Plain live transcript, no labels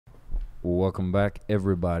Welcome back,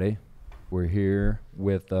 everybody. We're here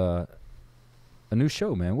with a new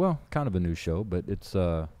show, man. Well, kind of a new show, but it's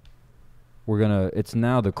now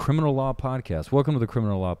the Criminal Law Podcast. Welcome to the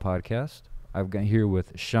Criminal Law Podcast. I've got here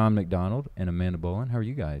with Shawn McDonald and Amanda Bolin. How are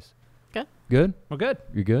you guys? Good. Good? We're good.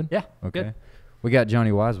 You good? Yeah. Okay. Good. We got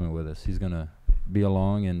Johnny Wiseman with us. He's gonna be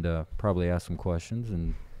along and probably ask some questions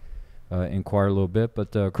and inquire a little bit.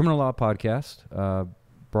 But Criminal Law Podcast,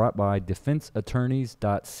 brought by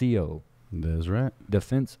defenseattorneys.co. That's right.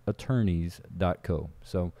 defenseattorneys.co.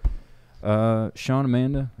 So, Shawn,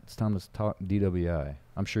 Amanda, it's time to talk DWI.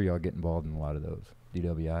 I'm sure y'all get involved in a lot of those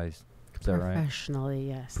DWIs. Is that right? Professionally,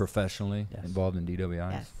 yes. Professionally Yes. involved in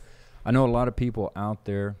DWIs. Yes. I know a lot of people out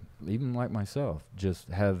there, even like myself, just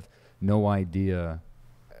have no idea,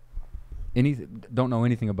 don't know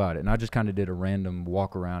anything about it. And I just kind of did a random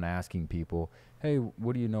walk around asking people, hey,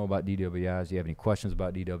 what do you know about DWIs? Do you have any questions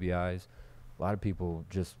about DWIs? A lot of people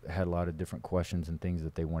just had a lot of different questions and things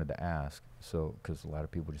that they wanted to ask. So, because a lot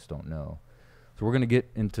of people just don't know. So we're going to get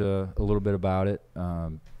into a little bit about it.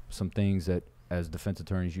 Some things that, as defense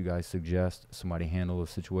attorneys, you guys suggest somebody handle a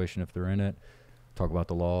situation if they're in it. Talk about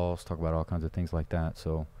the laws, talk about all kinds of things like that.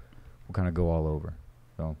 So we'll kind of go all over.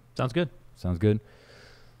 So Sounds good. sounds good.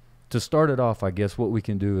 To start it off, I guess what we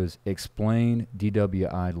can do is explain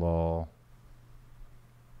DWI law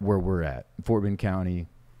where we're at. Fort Bend County,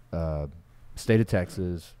 state of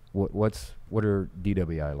Texas. What are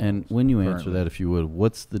DWI laws? And when you answer currently? that, if you would,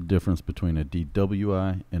 what's the difference between a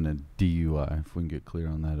DWI and a DUI, if we can get clear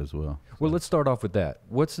on that as well? Well, let's start off with that.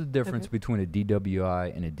 What's the difference Okay. between a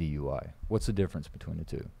DWI and a DUI? What's the difference between the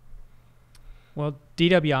two? Well,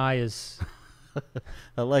 DWI is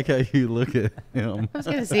I like how you look at him. I was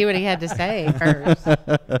going to see what he had to say first.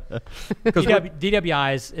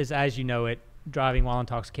 DWI is as you know it, driving while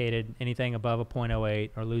intoxicated, anything above a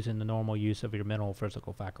 .08 or losing the normal use of your mental or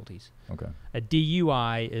physical faculties. Okay. A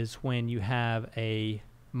DUI is when you have a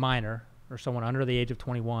minor or someone under the age of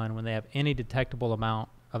 21 when they have any detectable amount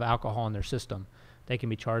of alcohol in their system. They can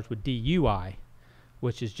be charged with DUI,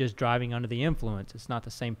 which is just driving under the influence. It's not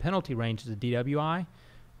the same penalty range as a DWI,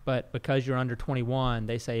 but because you're under 21,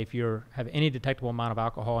 they say if you have any detectable amount of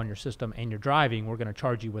alcohol in your system and you're driving, we're going to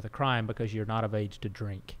charge you with a crime because you're not of age to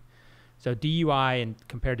drink. So DUI and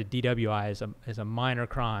compared to DWI is a minor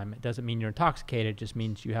crime. It doesn't mean you're intoxicated. It just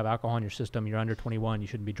means you have alcohol in your system. You're under 21. You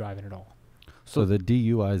shouldn't be driving at all. So the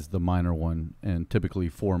DUI is the minor one, and typically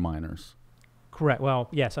for minors. Correct. Well,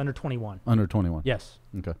 yes, under 21. Under 21. Yes.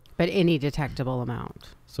 Okay. But any detectable amount.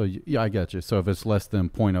 So, yeah, I got you. So if it's less than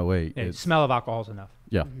 .08, Yeah, it's... smell of alcohol is enough.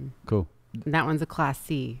 Yeah, Mhm. cool. And that one's a Class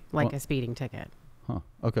C, like Well- a speeding ticket. Huh.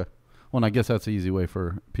 Okay. Well, and I guess that's the easy way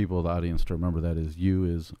for people in the audience to remember that is U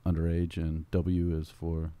is underage and W is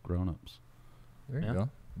for grown-ups. There you Yeah. go.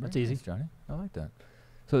 That's Very easy. nice, Johnny. I like that.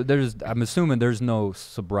 So I'm assuming there's no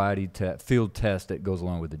sobriety field test that goes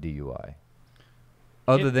along with the DUI,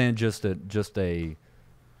 other than just a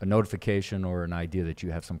notification or an idea that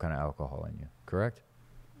you have some kind of alcohol in you. Correct?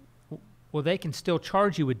 Well, they can still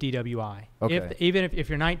charge you with DWI. Okay. Even if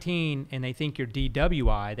you're 19 and they think you're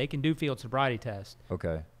DWI, they can do field sobriety test.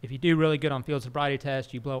 Okay. If you do really good on field sobriety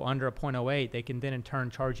test, you blow under a .08, they can then in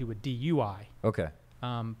turn charge you with DUI. Okay.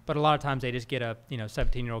 But a lot of times they just get a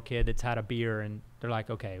 17-year-old kid that's had a beer and they're like,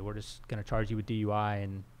 okay, we're just going to charge you with DUI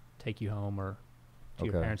and take you home or to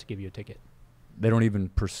your Okay. parents to give you a ticket. They don't even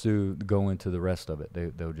go into the rest of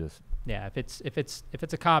it. They'll just. Yeah, if it's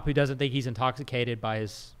a cop who doesn't think he's intoxicated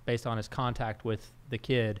based on his contact with the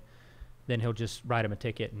kid, then he'll just write him a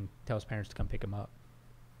ticket and tell his parents to come pick him up.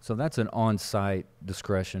 So that's an on-site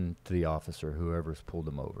discretion to the officer, whoever's pulled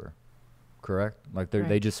them over. Correct? Like they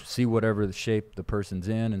Right. just see whatever the shape the person's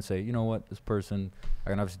in and say, you know what, this person, I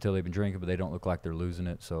can obviously tell they've been drinking, but they don't look like they're losing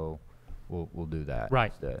it, so we'll do that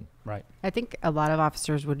Right. instead. Right. I think a lot of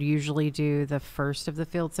officers would usually do the first of the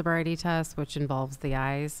field sobriety tests, which involves the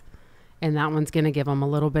eyes. And that one's going to give them a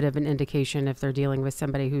little bit of an indication if they're dealing with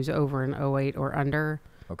somebody who's over an 08 or under.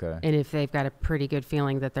 Okay. And if they've got a pretty good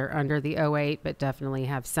feeling that they're under the 08, but definitely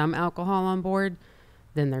have some alcohol on board,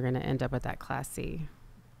 then they're going to end up with that Class C.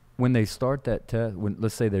 When they start that test,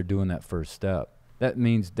 let's say they're doing that first step, that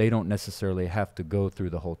means they don't necessarily have to go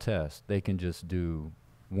through the whole test. They can just do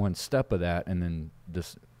one step of that and then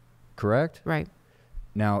just, correct? Right.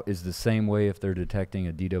 Now, is the same way if they're detecting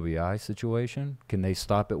a DWI situation? Can they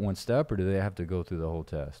stop at one step, or do they have to go through the whole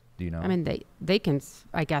test? Do you know? I mean, they can,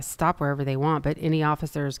 I guess, stop wherever they want, but any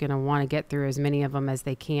officer is going to want to get through as many of them as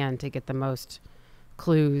they can to get the most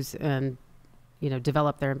clues and,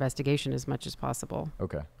 develop their investigation as much as possible.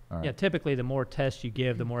 Okay. All right. Yeah, typically the more tests you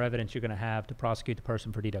give, the more evidence you're going to have to prosecute the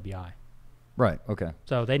person for DWI. Right. Okay.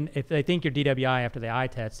 So if they think you're DWI after the eye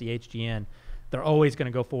test, the HGN, they're always going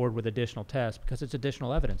to go forward with additional tests because it's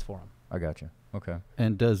additional evidence for them. I got you. Okay.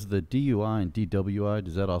 And does the DUI and DWI,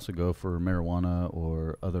 does that also go for marijuana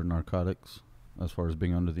or other narcotics as far as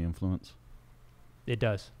being under the influence? It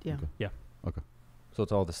does. Yeah. Okay. Yeah. Okay. So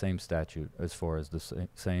it's all the same statute as far as the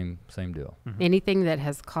same deal. Mm-hmm. Anything that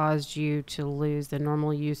has caused you to lose the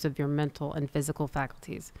normal use of your mental and physical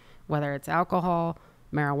faculties, whether it's alcohol,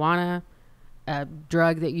 marijuana, a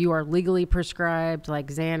drug that you are legally prescribed like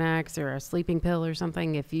Xanax or a sleeping pill or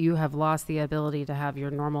something, if you have lost the ability to have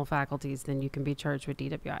your normal faculties, then you can be charged with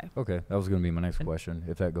DWI. Okay. That was going to be my next question,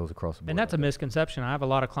 if that goes across the board. And that's a like that. misconception. I have a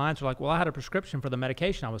lot of clients who are like, well, I had a prescription for the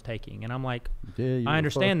medication I was taking. And I'm like, Yeah, I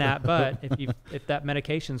understand that, but if that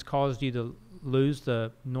medication's caused you to lose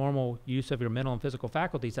the normal use of your mental and physical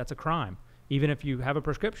faculties, that's a crime. Even if you have a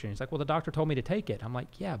prescription. He's like, well, the doctor told me to take it. I'm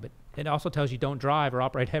like, yeah, but it also tells you don't drive or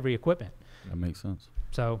operate heavy equipment. That makes sense.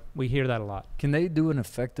 So we hear that a lot. Can they do an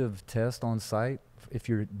effective test on site if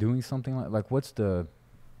you're doing something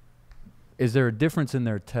is there a difference in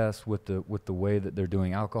their test with the way that they're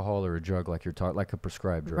doing alcohol or a drug like you're talking, like a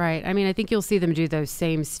prescribed drug? Right. I mean, I think you'll see them do those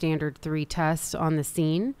same standard 3 tests on the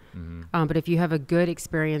scene. Mm-hmm. But if you have a good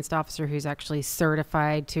experienced officer who's actually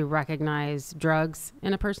certified to recognize drugs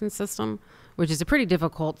in a person's system, which is a pretty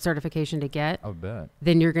difficult certification to get, I bet.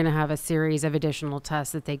 then you're going to have a series of additional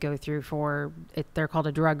tests that they go through for it. They're called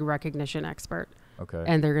a drug recognition expert. Okay.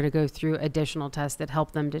 And they're going to go through additional tests that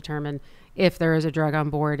help them determine if there is a drug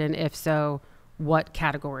on board, and if so, what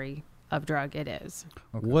category of drug it is.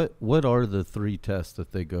 Okay. What are the 3 tests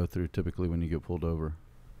that they go through typically when you get pulled over?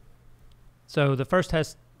 So the first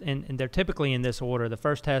test, and they're typically in this order. The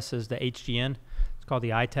first test is the HGN. It's called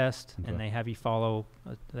the eye test, Okay. and they have you follow,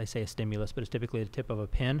 they say a stimulus, but it's typically the tip of a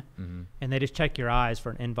pin. Mm-hmm. And they just check your eyes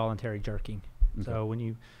for an involuntary jerking. Okay. So when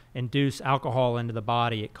you induce alcohol into the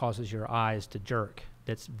body, it causes your eyes to jerk.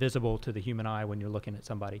 That's visible to the human eye when you're looking at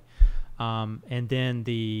somebody. And then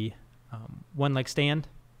the one leg stand,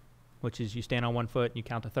 which is you stand on one foot and you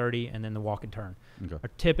count to 30, and then the walk and turn Okay. are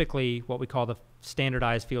typically what we call the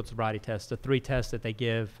standardized field sobriety tests, the 3 tests that they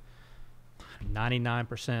give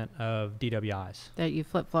 99% of DWIs. That you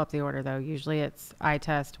flip-flop the order, though. Usually it's eye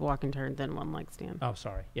test, walk and turn, then one leg stand. Oh,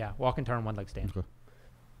 sorry. Yeah, walk and turn, one leg stand. Okay.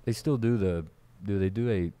 They still do the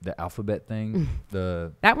alphabet thing?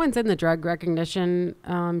 That one's in the drug recognition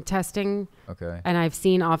testing. Okay. And I've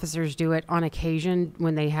seen officers do it on occasion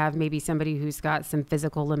when they have maybe somebody who's got some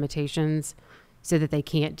physical limitations so that they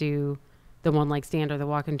can't do the one leg stand or the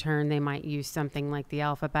walk and turn. They might use something like the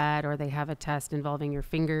alphabet, or they have a test involving your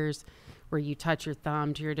fingers where you touch your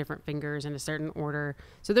thumb to your different fingers in a certain order.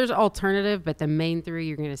 So there's alternative, but the main 3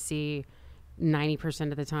 you're going to see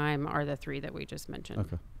 90% of the time are the 3 that we just mentioned.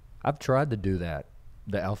 Okay. I've tried to do that,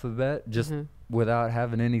 the alphabet, just without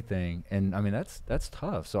having anything. And I mean, that's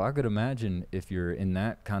tough. So I could imagine if you're in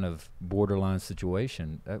that kind of borderline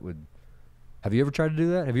situation, that would. Have you ever tried to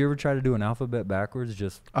do that? Have you ever tried to do an alphabet backwards?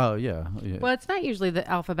 Just Oh, yeah. Well, it's not usually the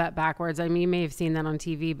alphabet backwards. I mean, you may have seen that on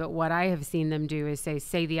TV, but what I have seen them do is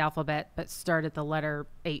say the alphabet, but start at the letter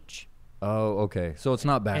H. oh, okay. So it's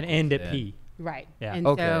not backwards. And end at then. P. Right. Yeah. And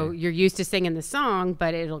Okay. so you're used to singing the song,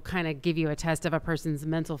 but it'll kind of give you a test of a person's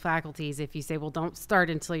mental faculties if you say, well, don't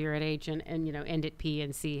start until you're at H and end at P,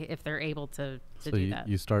 and see if they're able to So do that.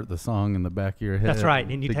 you start the song in the back of your head. That's right.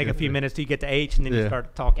 And you to take a get few there. minutes till you get to H, and then you Yeah.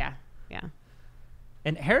 start talking. Yeah.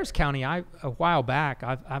 In Harris County, a while back,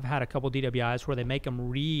 I've had a couple DWIs where they make them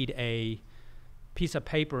read a piece of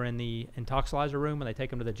paper in the intoxilizer room when they take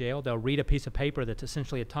them to the jail. They'll read a piece of paper that's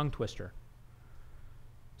essentially a tongue twister.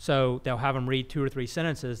 So they'll have them read 2 or 3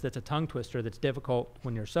 sentences that's a tongue twister that's difficult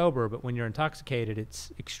when you're sober, but when you're intoxicated,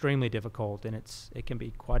 it's extremely difficult, and it can be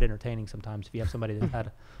quite entertaining sometimes if you have somebody that's had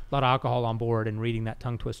a lot of alcohol on board and reading that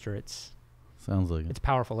tongue twister. Sounds like it. It's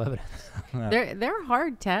powerful evidence. They're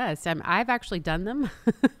hard tests. I've actually done them.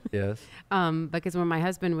 Yes. Because when my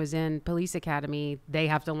husband was in police academy, they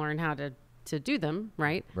have to learn how to do them,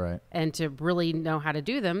 right? Right. And to really know how to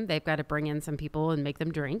do them, they've got to bring in some people and make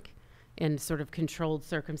them drink in sort of controlled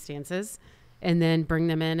circumstances, and then bring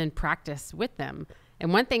them in and practice with them.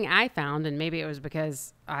 And one thing I found, and maybe it was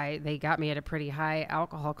because they got me at a pretty high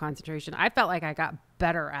alcohol concentration, I felt like I got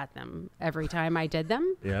better at them every time I did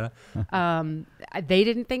them. Yeah. They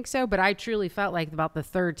didn't think so, but I truly felt like about the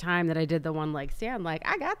 3rd time that I did the one leg stand, like,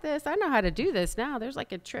 I got this. I know how to do this now. There's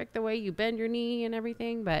like a trick, the way you bend your knee and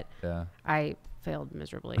everything, but Yeah. I failed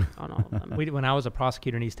miserably on all of them. When I was a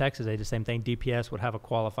prosecutor in East Texas, they did the same thing. DPS would have a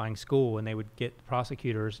qualifying school, and they would get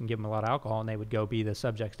prosecutors and give them a lot of alcohol, and they would go be the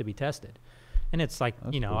subjects to be tested. And it's like,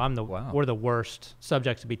 That's you know, cool. we're the worst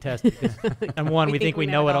subjects to be tested. And one, we think we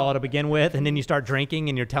know it all to begin with, and then you start drinking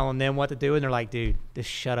and you're telling them what to do, and they're like, dude, just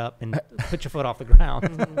shut up and put your foot off the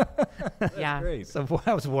ground. Yeah. Great. So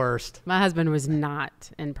that was worst. My husband was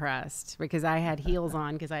not impressed because I had heels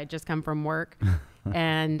on because I had just come from work.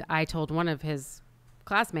 And I told one of his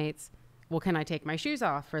classmates, well, can I take my shoes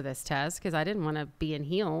off for this test? Because I didn't want to be in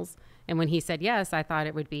heels. And when he said yes, I thought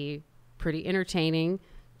it would be pretty entertaining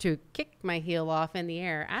to kick my heel off in the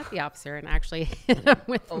air at the officer and actually hit him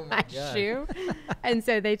with my shoe. And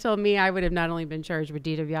so they told me I would have not only been charged with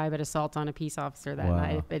DWI, but assault on a peace officer that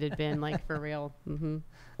night if it had been like for real.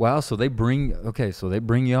 Wow. So they bring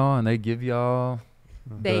y'all and they give y'all.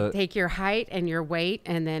 They take your height and your weight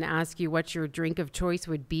and then ask you what your drink of choice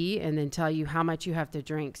would be and then tell you how much you have to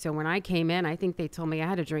drink. So when I came in, I think they told me I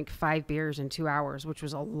had to drink 5 beers in 2 hours, which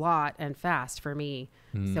was a lot and fast for me.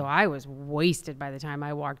 So I was wasted by the time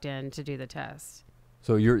I walked in to do the test.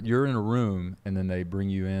 So you're in a room and then they bring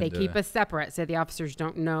you in. They keep us separate so the officers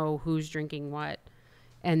don't know who's drinking what.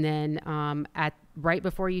 And then right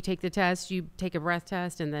before you take the test, you take a breath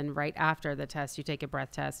test. And then right after the test, you take a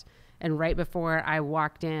breath test. And right before I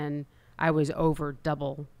walked in, I was over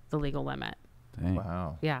double the legal limit. Dang.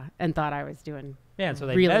 Wow. Yeah, and thought I was doing Yeah, and so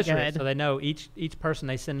they really measure good. it. So they know each person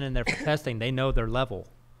they send in there for testing, they know their level.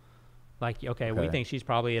 Like, okay, we think she's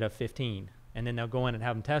probably at a 15. And then they'll go in and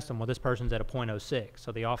have them test them. Well, this person's at a .06.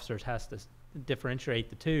 So the officers has to differentiate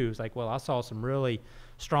the two. It's like, well, I saw some really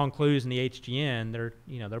strong clues in the HGN.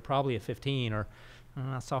 They're probably a 15. Or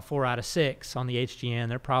I saw 4 out of 6 on the HGN.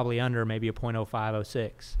 They're probably under maybe a .05,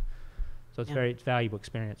 06. So it's very valuable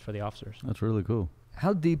experience for the officers. That's really cool.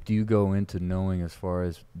 How deep do you go into knowing as far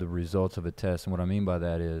as the results of a test? And what I mean by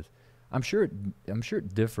that is, I'm sure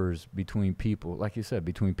it differs between people, like you said,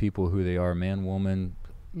 between people who they are, man, woman,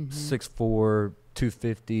 6'4",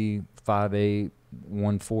 250, 5'8",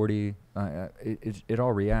 140. It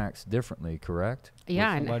all reacts differently, correct?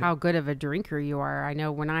 Yeah, and how good of a drinker you are. I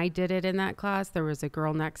know when I did it in that class, there was a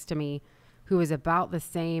girl next to me who was about the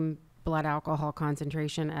same blood alcohol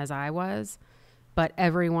concentration as I was, but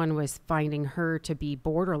everyone was finding her to be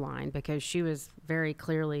borderline because she was very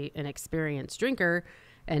clearly an experienced drinker,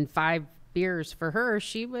 and 5 beers for her,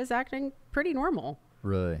 she was acting pretty normal.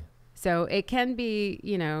 Really? So it can be,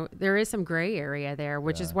 there is some gray area there,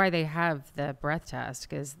 which is why they have the breath test,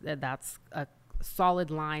 because that's a solid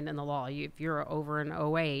line in the law. If you're over an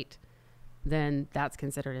 08, then that's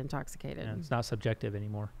considered intoxicated. And it's not subjective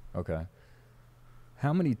anymore. Okay.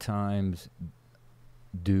 How many times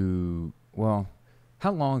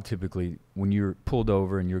how long typically when you're pulled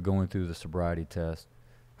over and you're going through the sobriety test,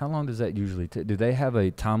 how long does that usually take? Do they have a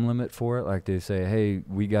time limit for it? Like they say, hey,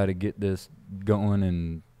 we got to get this going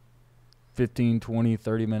in 15, 20,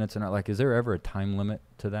 30 minutes. And like, is there ever a time limit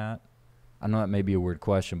to that? I know that may be a weird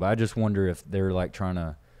question, but I just wonder if they're like trying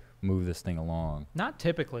to move this thing along. Not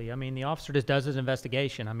typically. I mean, the officer just does his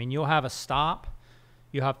investigation. I mean, you'll have a stop,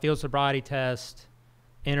 you have field sobriety test,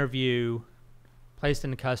 interview, placed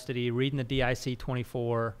in custody, reading the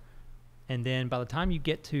DIC-24, and then by the time you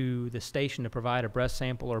get to the station to provide a breath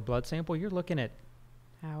sample or blood sample, you're looking at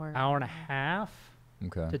hour and a half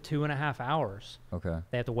to 2.5 hours. Okay.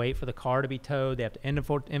 They have to wait for the car to be towed. They have to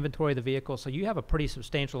inventory the vehicle. So you have a pretty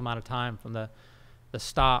substantial amount of time from the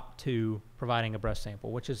stop to providing a breath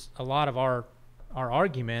sample, which is a lot of our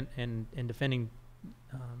argument in defending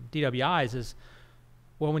DWIs is,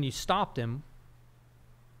 well, when you stopped him,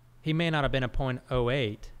 he may not have been a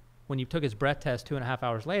 .08. When you took his breath test 2.5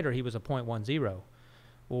 hours later, he was a .10.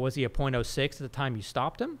 Well, was he a .06 at the time you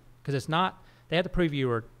stopped him? Because it's not, they have to prove you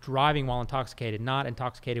were driving while intoxicated, not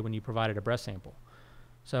intoxicated when you provided a breath sample.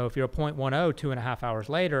 So if you're a .10 2.5 hours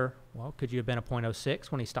later, well, could you have been a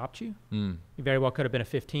 .06 when he stopped you? You very well could have been a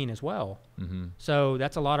 15 as well. So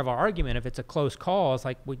that's a lot of our argument. If it's a close call, it's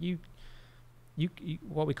like, well, you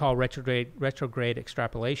what we call retrograde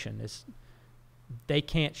extrapolation is they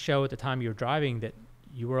can't show at the time you were driving that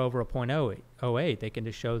you were over a .08. They can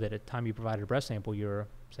just show that at the time you provided a breath sample, you were,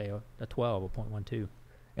 say, a 12, a .12.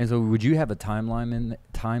 And so would you have a timeline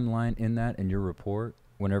in that in your report?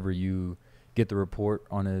 Whenever you get the report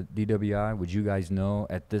on a DWI, would you guys know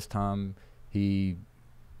at this time he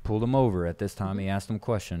pulled him over, at this time he asked him a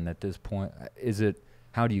question, at this point?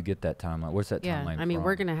 How do you get that timeline? What's that timeline I mean, from?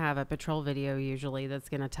 we're going to have a patrol video usually that's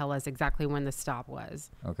going to tell us exactly when the stop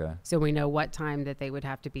was. Okay. So we know what time that they would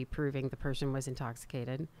have to be proving the person was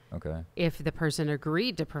intoxicated. Okay. If the person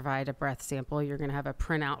agreed to provide a breath sample, you're going to have a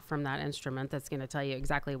printout from that instrument that's going to tell you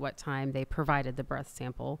exactly what time they provided the breath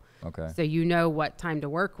sample. Okay. So you know what time to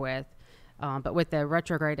work with. But with the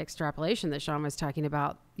retrograde extrapolation that Shawn was talking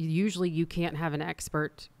about, usually you can't have an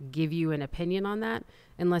expert give you an opinion on that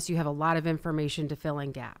unless you have a lot of information to fill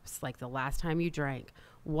in gaps, like the last time you drank,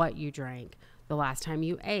 what you drank, the last time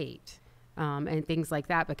you ate, and things like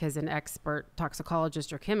that, because an expert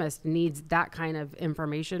toxicologist or chemist needs that kind of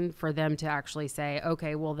information for them to actually say,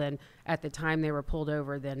 okay, well then at the time they were pulled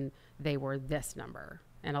over, then they were this number.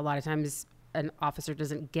 And a lot of times an officer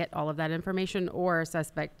doesn't get all of that information, or a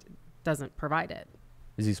suspect doesn't provide it.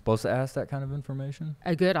 Is he supposed to ask that kind of information?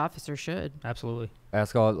 A good officer should. Absolutely.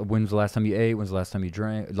 Ask all, when's the last time you ate, when's the last time you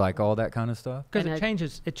drank, like all that kind of stuff? Because And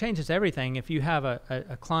it changes everything. If you have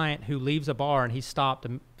a client who leaves a bar and he's stopped,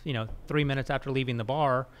 3 minutes after leaving the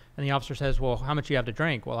bar, and the officer says, well, how much you have to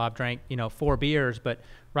drink? Well, I've drank, 4 beers, but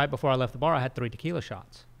right before I left the bar, I had 3 tequila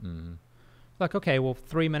shots. Mm-hmm. Like, okay, well,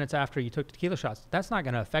 3 minutes after you took tequila shots, that's not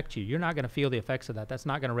going to affect you. You're not going to feel the effects of that. That's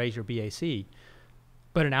not going to raise your BAC.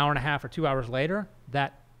 But an hour and a half or 2 hours later,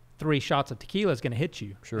 that 3 shots of tequila is going to hit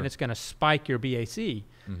you. Sure. And it's going to spike your BAC.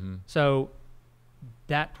 Mm-hmm. So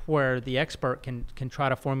that's where the expert can try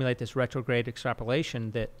to formulate this retrograde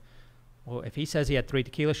extrapolation that, well, if he says he had 3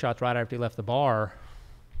 tequila shots right after he left the bar,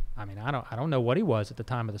 I mean, I don't know what he was at the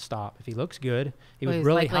time of the stop. If he looks good, he was he's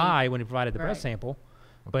really likely high when he provided the breath Right. sample.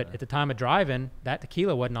 But at the time of driving, that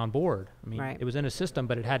tequila wasn't on board. I mean, Right. it was in his system,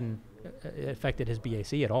 but it hadn't affected his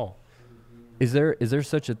BAC at all. Is there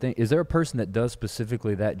such a thing? Is there a person that does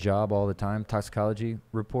specifically that job all the time? Toxicology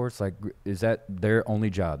reports, like, is that their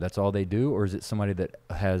only job? That's all they do, or is it somebody that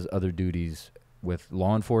has other duties with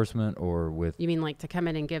law enforcement or with? You mean like to come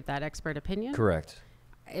in and give that expert opinion? Correct.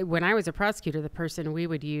 When I was a prosecutor, the person we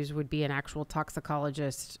would use would be an actual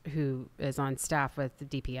toxicologist who is on staff with the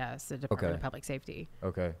DPS, the Department Okay. of Public Safety.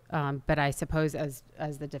 Okay. But I suppose as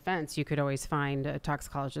the defense, you could always find a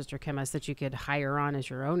toxicologist or chemist that you could hire on as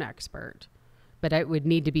your own expert. But it would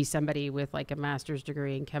need to be somebody with like a master's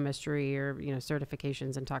degree in chemistry or,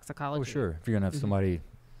 certifications in toxicology. Well, sure. If you're gonna have Mhm. somebody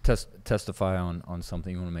testify on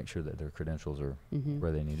something, you want to make sure that their credentials are Mhm.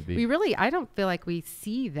 where they need to be. I don't feel like we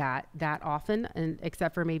see that often, and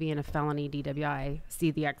except for maybe in a felony DWI, see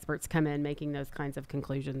the experts come in making those kinds of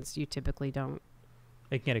conclusions. You typically don't.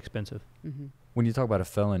 It can get expensive. Mm-hmm. When you talk about a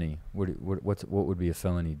felony, what would be a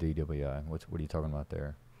felony DWI? What are you talking about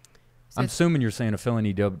there? I'm assuming you're saying a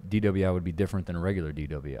felony DWI would be different than a regular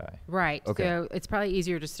DWI. Right. Okay. So it's probably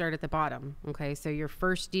easier to start at the bottom. Okay. So your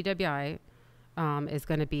first DWI is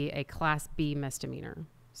going to be a Class B misdemeanor.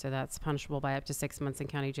 So that's punishable by up to 6 months in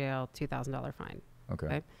county jail, $2,000 fine.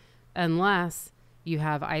 Okay. Unless you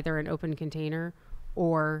have either an open container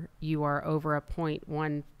or you are over a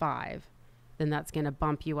 .15, then that's going to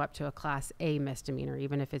bump you up to a Class A misdemeanor,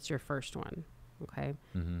 even if it's your first one. Okay.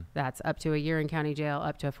 Mm-hmm. That's up to a year in county jail,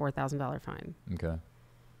 up to a $4,000 fine. Okay.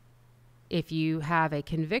 If you have a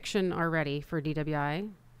conviction already for DWI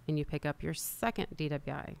and you pick up your second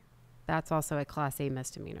DWI, that's also a Class A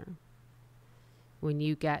misdemeanor. When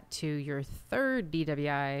you get to your third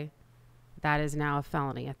DWI, that is now a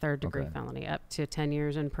felony, a third degree Okay. felony, up to 10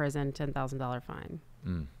 years in prison, $10,000 fine.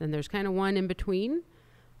 Mm. Then there's kind of one in between.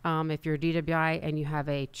 If you're DWI and you have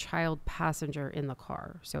a child passenger in the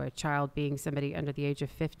car, so a child being somebody under the age of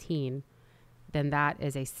 15, then that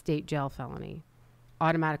is a state jail felony,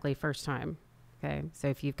 automatically first time. Okay, so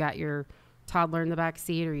if you've got your toddler in the back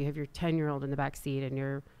seat or you have your 10-year-old in the back seat and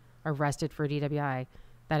you're arrested for DWI,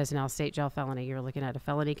 that is now a state jail felony. You're looking at a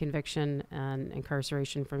felony conviction and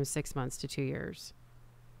incarceration from 6 months to 2 years.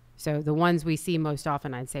 So the ones we see most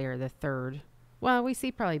often, I'd say, are the third. Well, we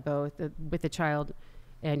see probably both with the child.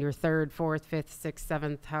 And your third, fourth, fifth, sixth,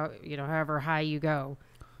 seventh, however high you go,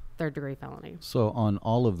 third degree felony. So on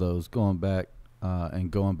all of those, going back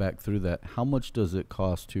through that, how much does it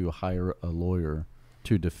cost to hire a lawyer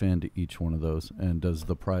to defend each one of those? And does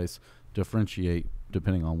the price differentiate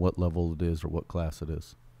depending on what level it is or what class it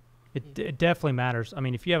is? It definitely matters. I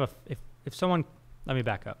mean, if you have if someone, let me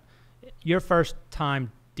back up. Your first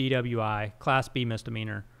time DWI, Class B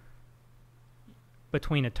misdemeanor,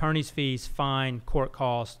 between attorney's fees, fine, court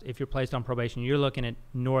cost, if you're placed on probation, you're looking at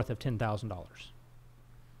north of $10,000.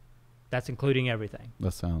 That's including everything.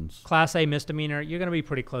 That sounds... Class A misdemeanor, you're going to be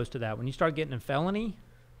pretty close to that. When you start getting a felony,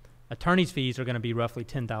 attorney's fees are going to be roughly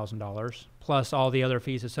 $10,000, plus all the other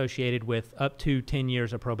fees associated with up to 10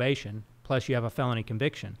 years of probation, plus you have a felony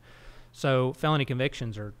conviction. So felony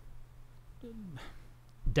convictions are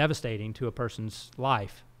devastating to a person's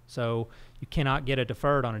life. So you cannot get a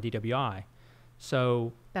deferred on a DWI.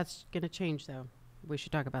 So That's going to change, though. We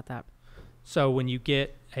should talk about that. So when you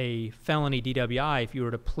get a felony DWI, if you were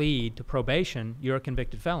to plead to probation, you're a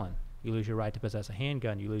convicted felon. You lose your right to possess a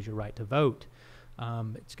handgun. You lose your right to vote.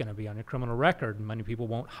 It's going to be on your criminal record. Many people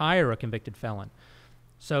won't hire a convicted felon.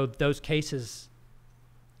 So those cases,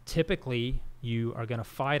 typically, you are going to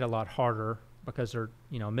fight a lot harder because they're,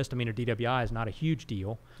 misdemeanor DWI is not a huge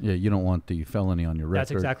deal. Yeah, you don't want the felony on your record.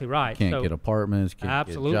 That's exactly right. You can't get apartments, you can't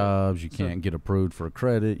get jobs, you can't get approved for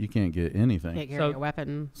credit, you can't get anything. Can't carry a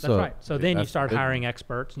weapon. That's right. So then you start hiring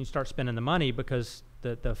experts and you start spending the money because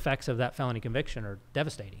the effects of that felony conviction are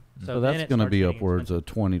devastating. So that's going to be upwards of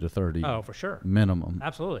 20 to 30. Oh, for sure. Minimum.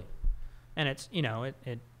 Absolutely. And it's,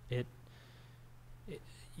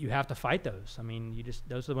 you have to fight those. I mean,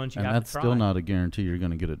 those are the ones you have to try. And that's still not a guarantee you're going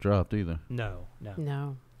to get it dropped either. No.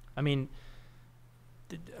 I mean,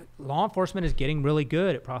 law enforcement is getting really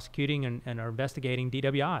good at prosecuting and are investigating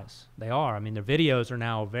DWIs. They are. I mean, their videos are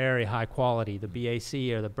now very high quality, the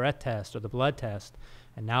BAC or the breath test or the blood test.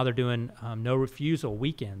 And now they're doing no refusal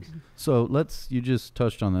weekends. So you just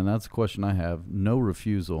touched on that. And that's a question I have. No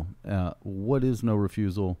refusal. What is no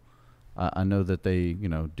refusal? I know that they,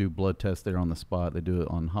 do blood tests there on the spot. They do it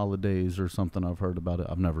on holidays or something. I've heard about it.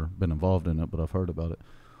 I've never been involved in it, but I've heard about it.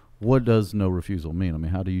 What does no refusal mean? I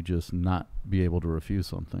mean, how do you just not be able to refuse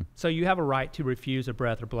something? So you have a right to refuse a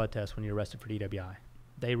breath or blood test when you're arrested for DWI.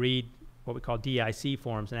 They read what we call DIC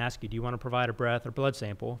forms and ask you, do you want to provide a breath or blood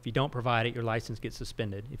sample? If you don't provide it, your license gets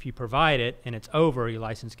suspended. If you provide it and it's over, your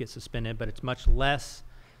license gets suspended, but it's much less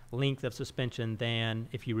length of suspension than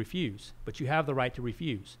if you refuse. But you have the right to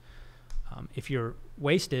refuse. If you're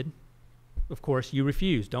wasted, of course, you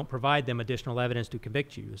refuse. Don't provide them additional evidence to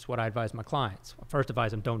convict you, is what I advise my clients. First,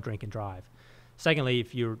 advise them don't drink and drive. Secondly,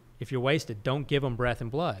 if you're wasted, don't give them breath and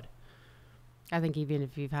blood. think even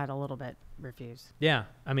if you've had a little bit, refuse. Yeah,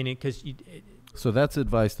 I mean, because So that's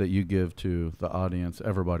advice that you give to the audience,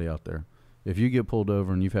 everybody out there. If you get pulled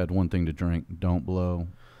over and you've had one thing to drink, don't blow.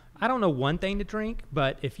 I don't know one thing to drink,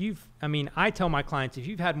 but I tell my clients, if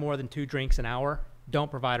you've had more than 2 drinks an hour, don't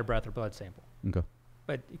provide a breath or blood sample. Okay.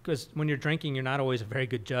 But because when you're drinking, you're not always a very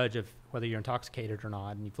good judge of whether you're intoxicated or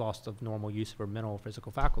not, and you've lost the normal use of your mental or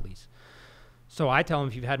physical faculties. So I tell them,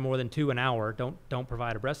 if you've had more than 2 an hour, don't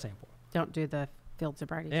provide a breath sample. Don't do the field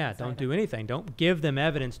sobriety test. Yeah, don't do anything. Don't give them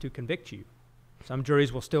evidence to convict you. Some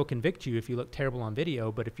juries will still convict you if you look terrible on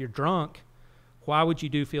video, but if you're drunk, why would you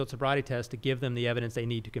do field sobriety tests to give them the evidence they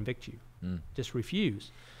need to convict you? Just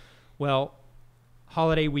refuse. Well,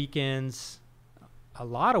 holiday weekends, a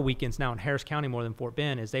lot of weekends now in Harris County more than Fort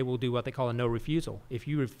Bend, is they will do what they call a no refusal. If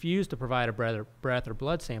you refuse to provide a breath or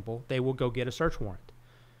blood sample, they will go get a search warrant,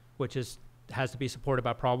 which has to be supported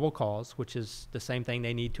by probable cause, which is the same thing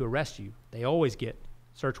they need to arrest you. They always get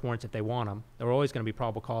search warrants if they want them. They're always going to be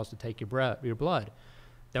probable cause to take your blood.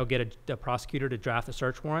 They'll get a prosecutor to draft the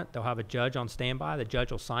search warrant. They'll have a judge on standby. The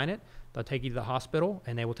judge will sign it. They'll take you to the hospital,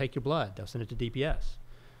 and they will take your blood. They'll send it to DPS.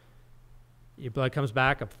 Your blood comes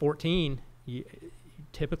back at 14, you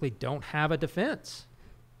typically don't have a defense.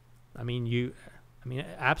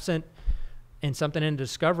 Absent in something in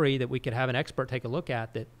discovery that we could have an expert take a look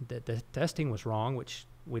at that the testing was wrong, which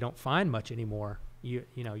we don't find much anymore.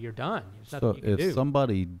 You're done. There's nothing you can do. If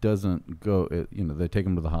somebody doesn't go, they take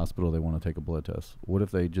them to the hospital, they want to take a blood test. What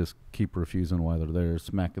if they just keep refusing while they're there,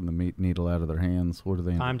 smacking the needle out of their hands? What do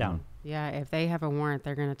they? Time down. Yeah, if they have a warrant,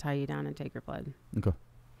 they're going to tie you down and take your blood. Okay.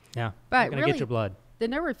 Yeah, but they're going to get your blood. The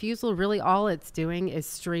no refusal, really all it's doing is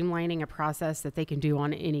streamlining a process that they can do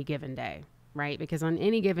on any given day, right? Because on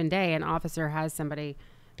any given day, an officer has somebody,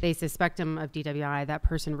 they suspect them of DWI, that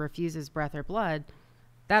person refuses breath or blood.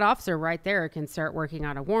 That officer right there can start working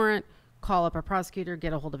on a warrant, call up a prosecutor,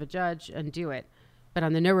 get a hold of a judge, and do it. But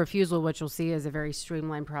on the no refusal, what you'll see is a very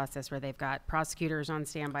streamlined process where they've got prosecutors on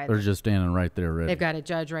standby. They're just standing right there ready. They've got a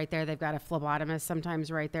judge right there. They've got a phlebotomist sometimes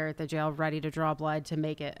right there at the jail ready to draw blood to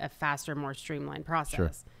make it a faster, more streamlined process.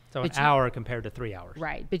 Sure. So an hour compared to 3 hours.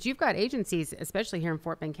 Right. But you've got agencies, especially here in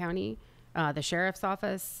Fort Bend County, the sheriff's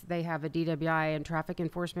office, they have a DWI and traffic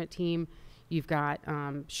enforcement team. You've got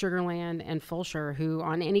Sugar Land and Fulshire, who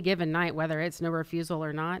on any given night, whether it's no refusal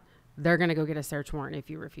or not, they're going to go get a search warrant if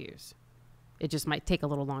you refuse. It just might take a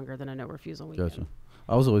little longer than a no refusal weekend. Gotcha.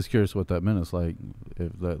 I was always curious what that meant. It's like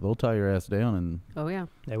if they'll tie your ass down and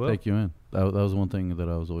they will take you in. That was one thing that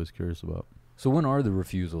I was always curious about. So when are the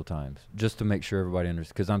refusal times? Just to make sure everybody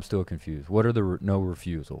understands, because I'm still confused. What are the no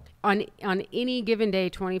refusal? On any given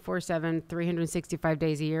day, 24/7, 365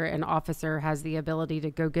 days a year, an officer has the ability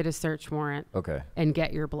to go get a search warrant and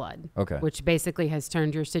get your blood. Okay. Which basically has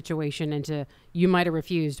turned your situation into, you might have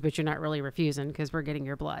refused, but you're not really refusing because we're getting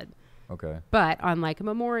your blood. Okay. But on like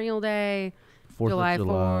Memorial Day, July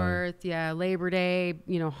 4th, Labor Day,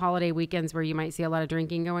 holiday weekends where you might see a lot of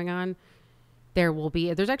drinking going on,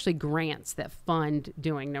 there's actually grants that fund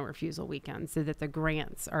doing no refusal weekends, so that the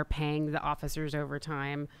grants are paying the officers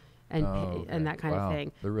overtime and and that kind of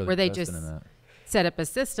thing. They're really where they investing just in that. set up a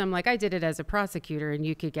system. Like I did it as a prosecutor, and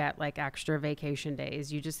you could get like extra vacation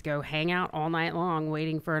days. You just go hang out all night long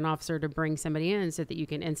waiting for an officer to bring somebody in so that you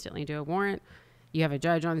can instantly do a warrant. You have a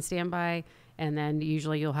judge on standby, and then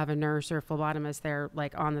usually you'll have a nurse or a phlebotomist there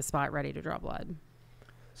like on the spot ready to draw blood.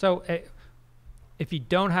 So if you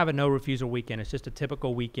don't have a no refusal weekend, it's just a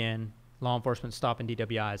typical weekend, law enforcement stopping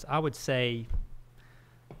DWIs, I would say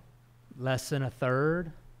less than a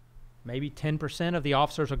third, maybe 10% of the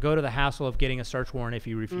officers will go to the hassle of getting a search warrant if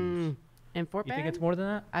you refuse. In Fort You Bend? think it's more than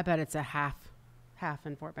that? I bet it's a half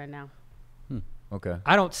in Fort Bend now. Okay.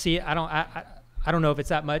 I don't see it. I don't know if it's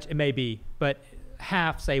that much. It may be, but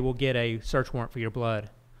half say we'll get a search warrant for your blood.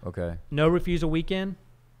 Okay. No refusal weekend.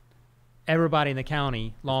 Everybody in the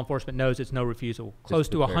county, law enforcement knows it's no refusal. Close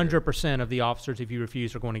to 100% of the officers, if you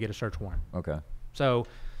refuse, are going to get a search warrant. Okay. So,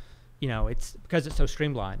 it's because it's so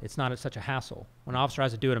streamlined. It's not such a hassle. When an officer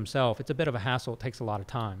has to do it himself, it's a bit of a hassle. It takes a lot of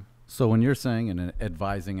time. So when you're saying and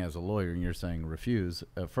advising as a lawyer, and you're saying refuse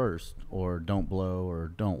at first, or don't blow, or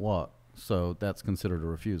don't walk, so that's considered a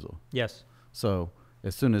refusal. Yes. So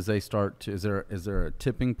as soon as they start to, is there a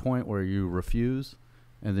tipping point where you refuse,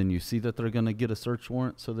 and then you see that they're going to get a search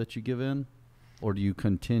warrant so that you give in, or do you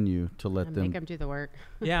continue to let them Make them do the work.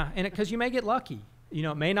 Yeah, and because you may get lucky.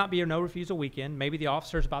 It may not be a no refusal weekend. Maybe the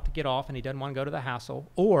officer's about to get off and he doesn't want to go to the hassle.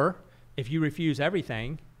 Or if you refuse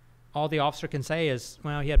everything, all the officer can say is,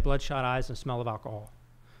 well, he had bloodshot eyes and smell of alcohol.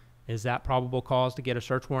 Is that probable cause to get a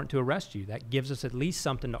search warrant to arrest you? That gives us at least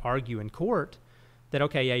something to argue in court that,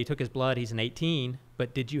 okay, yeah, you took his blood, he's an 18,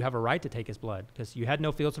 but did you have a right to take his blood? Because you had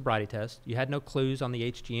no field sobriety test. You had no clues on the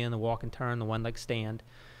HGN, the walk and turn, the one-leg stand.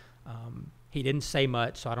 He didn't say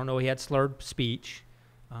much, so I don't know he had slurred speech.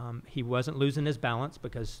 He wasn't losing his balance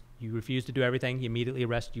because you refused to do everything. He immediately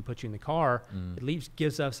arrested you, put you in the car. At least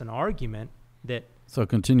gives us an argument that So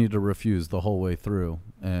continue to refuse the whole way through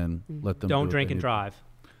and let them don't do what drink they and need. drive.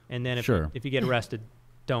 And then if Sure. you get arrested,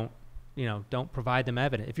 don't provide them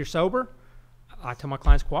evidence. If you're sober, I tell my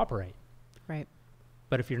clients cooperate. Right.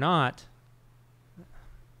 But if you're not,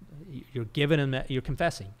 you're giving them that, you're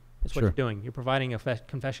confessing. That's what Sure. you're doing. You're providing a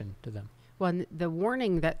confession to them. Well, the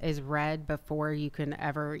warning that is read before you can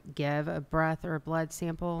ever give a breath or a blood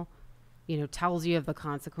sample, tells you of the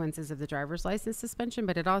consequences of the driver's license suspension,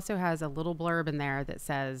 but it also has a little blurb in there that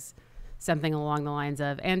says something along the lines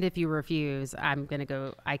of, and if you refuse, I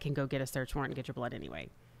can go get a search warrant and get your blood anyway.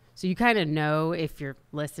 So you kind of know, if you're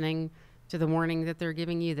listening to the warning that they're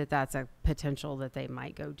giving you, that that's a potential that they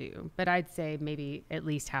might go do. But I'd say maybe at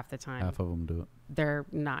least half the time Half of them do it. they're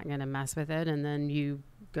not going to mess with it. And then you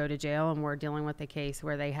go to jail, and we're dealing with a case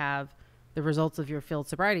where they have the results of your field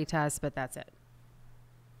sobriety test, but that's it.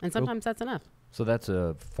 And sometimes that's enough. So that's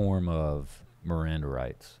a form of Miranda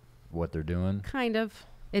rights, what they're doing. Kind of.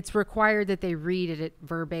 It's required that they read it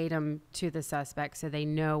verbatim to the suspect so they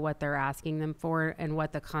know what they're asking them for and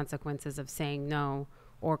what the consequences of saying no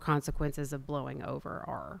or consequences of blowing over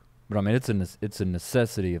are. But I mean, it's a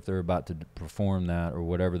necessity if they're about to perform that or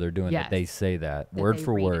whatever they're doing, Yes. that they say that That word they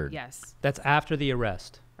for read it. word. Yes. That's after the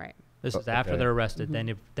arrest. Right. This is Okay. after they're arrested. Mhm. Then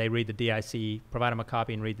if they read the DIC, provide them a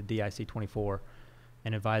copy and read the DIC 24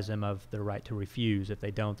 and advise them of their right to refuse. If they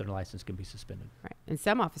don't, their license can be suspended. Right. And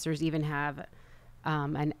some officers even have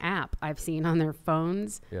an app I've seen on their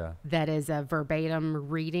phones Yeah. that is a verbatim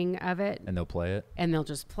reading of it, And they'll play it. and they'll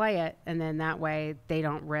just play it, and then that way they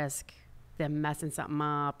don't risk them messing something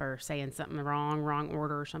up or saying something wrong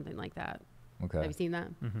order or something like that. Okay. Have you seen that?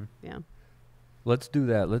 Mm-hmm. Yeah. Let's do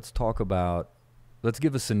that. Let's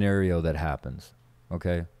give a scenario that happens.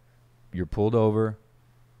 Okay. You're pulled over.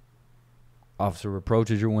 Officer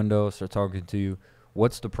approaches your window, starts talking to you.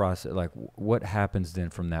 What's the process? Like, what happens then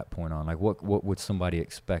from that point on? Like, what would somebody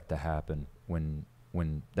expect to happen when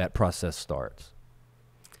that process starts?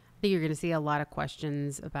 I think you're going to see a lot of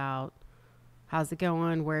questions about how's it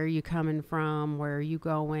going? Where are you coming from? Where are you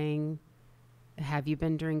going? Have you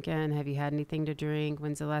been drinking? Have you had anything to drink?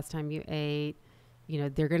 When's the last time you ate?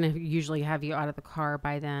 They're going to usually have you out of the car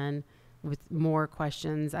by then with more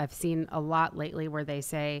questions. I've seen a lot lately where they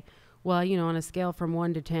say, well, on a scale from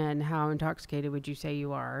 1 to 10, how intoxicated would you say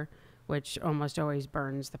you are? Which almost always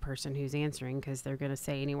burns the person who's answering, because they're going to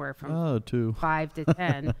say anywhere from 2. 5 to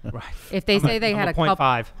 10. Right. If they say they had a couple,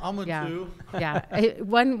 0.5. I'm a Yeah. 2. yeah.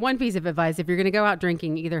 One piece of advice: if you're going to go out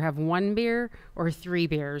drinking, either have 1 beer or 3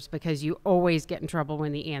 beers, because you always get in trouble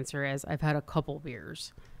when the answer is, "I've had a couple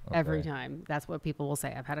beers." Every Okay. time, that's what people will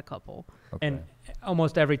say. I've had a couple. Okay. And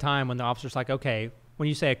almost every time when the officer's like, okay, when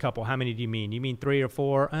you say a couple, how many do you mean? You mean 3 or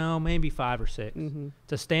 4? Oh, maybe 5 or 6. Mm-hmm.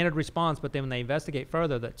 It's a standard response, but then when they investigate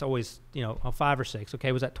further, that's always, a 5 or 6.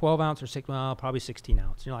 Okay, was that 12 ounce or 6? Well, probably 16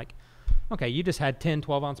 ounce. You're like, okay, you just had 10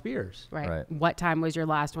 12-ounce beers. Right. What time was your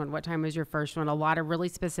last one? What time was your first one? A lot of really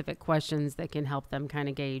specific questions that can help them kind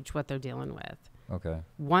of gauge what they're dealing with. Okay.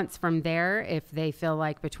 Once from there, if they feel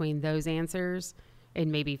like between those answers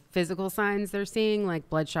and maybe physical signs they're seeing, like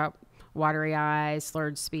bloodshot, watery eyes,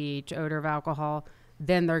 slurred speech, odor of alcohol,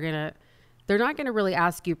 then they're not going to really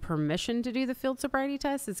ask you permission to do the field sobriety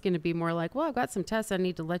test. It's going to be more like, well, I've got some tests I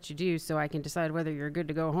need to let you do so I can decide whether you're good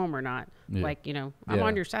to go home or not. Yeah. Like, I'm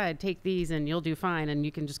on your side, take these and you'll do fine and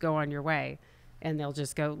you can just go on your way. And they'll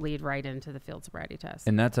just go lead right into the field sobriety test.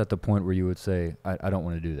 And that's at the point where you would say, I don't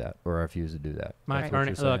want to do that, or I refuse to do that. My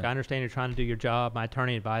attorney, look, I understand you're trying to do your job. My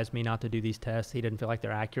attorney advised me not to do these tests. He didn't feel like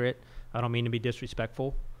they're accurate. I don't mean to be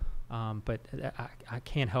disrespectful, but I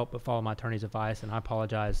can't help but follow my attorney's advice, and I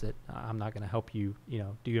apologize that I'm not going to help you,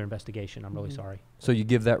 do your investigation. I'm really sorry. So you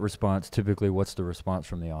give that response. Typically, what's the response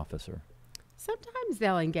from the officer? Sometimes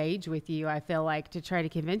they'll engage with you, I feel like, to try to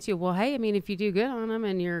convince you, well, hey, I mean, if you do good on them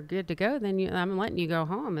and you're good to go, then I'm letting you go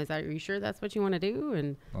home. Are you sure that's what you want to do?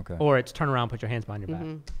 And okay. Or it's turn around, put your hands behind your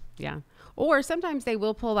back. Yeah. Or sometimes they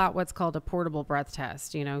will pull out what's called a portable breath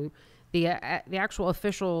test. The actual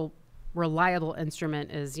official reliable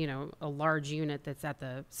instrument is, a large unit that's at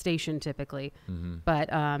the station typically.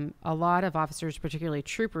 But a lot of officers, particularly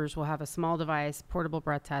troopers, will have a small device, portable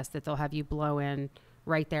breath test that they'll have you blow in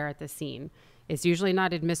right there at the scene. It's usually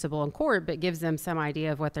not admissible in court, but gives them some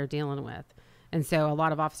idea of what they're dealing with. And so a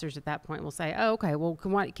lot of officers at that point will say, oh, okay, well,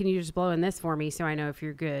 can you just blow in this for me so I know if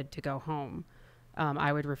you're good to go home?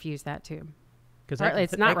 I would refuse that too. Because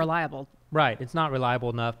it's not reliable. Right. It's not reliable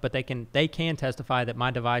enough, but they can testify that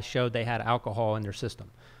my device showed they had alcohol in their system.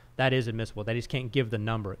 That is admissible. They just can't give the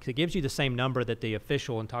number. Because it gives you the same number that the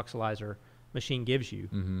official intoxilizer machine gives you.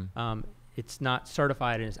 It's not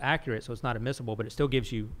certified and it's accurate, so it's not admissible, but it still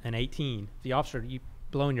gives you an 18. If the officer, you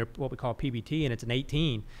blow in your what we call PBT and it's an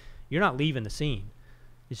 18, you're not leaving the scene.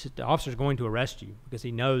 It's just the officer's going to arrest you because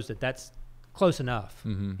he knows that that's close enough.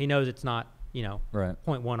 He knows it's not, right.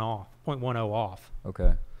 0.1 off, 0.10 off.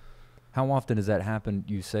 Okay. How often does that happen?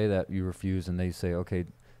 You say that you refuse and they say, okay.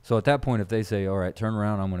 So at that point, if they say, all right, turn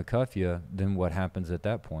around, I'm going to cuff you, then what happens at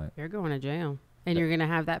that point? You're going to jail. And you're going to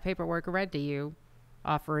have that paperwork read to you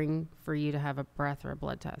offering for you to have a breath or a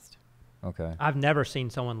blood test. Okay. I've never seen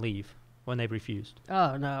someone leave when they've refused.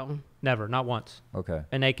 Oh, no. Never, not once. Okay.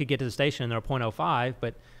 And they could get to the station and they're 0.05,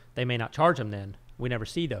 but they may not charge them then. We never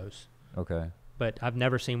see those. Okay. But I've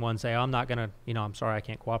never seen one say, oh, I'm not going to, I'm sorry, I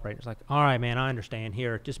can't cooperate. It's like, all right, man, I understand.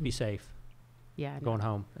 Here, just be safe. Yeah. Going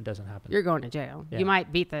home. It doesn't happen. You're going to jail. Yeah. You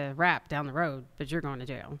might beat the rap down the road, but you're going to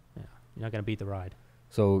jail. Yeah. You're not going to beat the ride.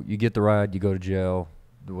 So you get the ride, you go to jail.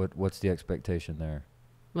 What's the expectation there?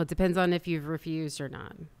 Well, it depends on if you've refused or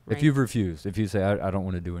not. Right? If you've refused, if you say, I don't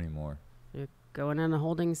want to do anymore. You're going in a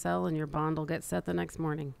holding cell and your bond will get set the next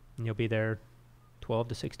morning. And you'll be there 12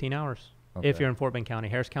 to 16 hours. Okay. If you're in Fort Bend County.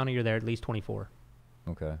 Harris County, you're there at least 24.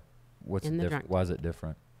 Okay. What's In the different? drunk Why is it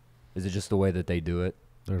different? Is it just the way that they do it?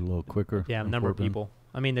 They're a little quicker. Yeah, in number Fort of Bend. people.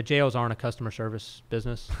 I mean, the jails aren't a customer service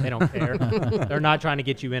business. They don't care. They're not trying to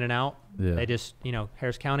get you in and out. Yeah. They just,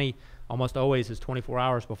 Harris County almost always is 24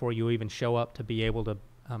 hours before you even show up to be able to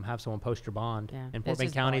have someone post your bond. Yeah, In Fort it's Bend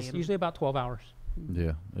just County, it's volume. usually about 12 hours.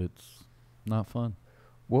 Yeah, it's not fun.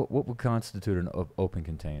 What would constitute an open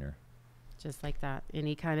container? Just like that.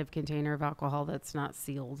 Any kind of container of alcohol that's not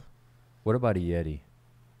sealed, What about a Yeti?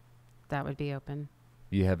 that would be open.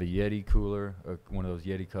 You have a Yeti cooler, one of those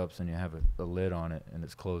Yeti cups, and you have a lid on it, and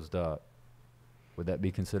it's closed up. Would that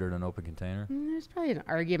be considered an open container? There's probably an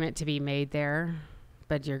argument to be made there,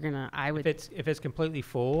 but I would. If it's completely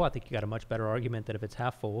full, I think you got a much better argument than if it's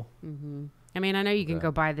half full. I mean, I know you can Okay.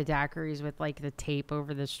 go buy the daiquiris with like the tape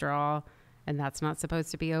over the straw, and that's not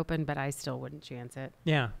supposed to be open, but I still wouldn't chance it.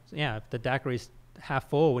 Yeah. If the daiquiri's half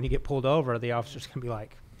full, when you get pulled over, the officer's going to be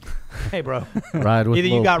like, hey, bro, Ride with either a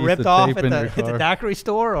you little got piece ripped of off tape at in the, your at the car. daiquiri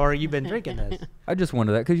store or you've been drinking this. I just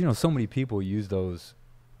wonder that because so many people use those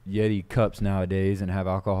Yeti cups nowadays and have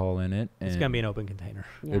alcohol in it. It's and going to be an open container.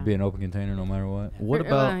 Yeah. It'd be an open container no matter what. What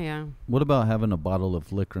about yeah. what about having a bottle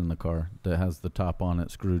of liquor in the car that has the top on it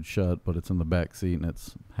screwed shut, but it's in the back seat and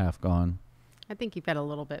it's half gone? I think you've got a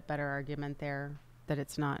little bit better argument there that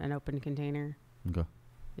it's not an open container. Okay.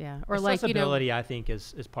 Yeah. Or like, Accessibility, I think,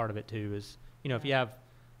 is part of it, too. Is if you have a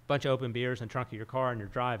bunch of open beers in the trunk of your car and you're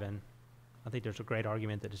driving, I think there's a great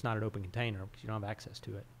argument that it's not an open container because you don't have access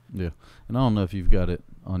to it. Yeah. And I don't know if you've got it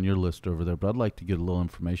on your list over there, but I'd like to get a little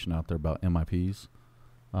information out there about MIPs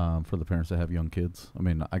for the parents that have young kids. I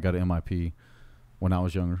mean, I got an MIP when I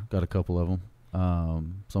was younger. Got a couple of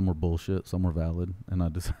them. Some were bullshit, some were valid, and I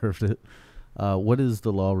deserved it. What is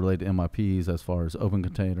the law related to MIPs as far as open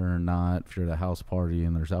container or not? If you're at a house party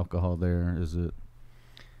and there's alcohol there, is it?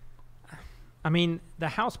 I mean, the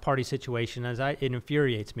house party situation, it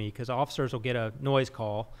infuriates me because officers will get a noise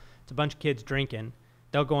call. It's a bunch of kids drinking.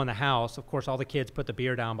 They'll go in the house. Of course, all the kids put the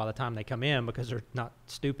beer down by the time they come in because they're not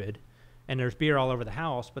stupid. And there's beer all over the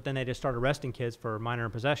house, but then they just start arresting kids for minor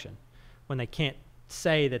in possession. When they can't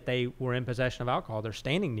say that they were in possession of alcohol, they're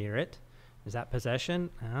standing near it. Is that possession?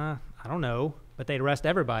 I don't know. But they'd arrest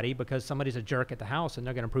everybody because somebody's a jerk at the house and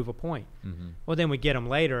they're going to prove a point. Mm-hmm. Well, then we get them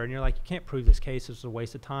later, and you're like, you can't prove this case. This is a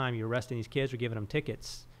waste of time. You're arresting these kids. You're giving them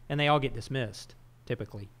tickets. And they all get dismissed,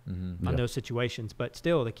 typically, Mm-hmm. on those situations. But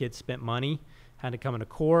still, the kids spent money, had to come into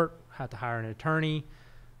court, had to hire an attorney.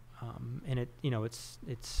 And it's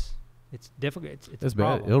difficult. It's It's a bad.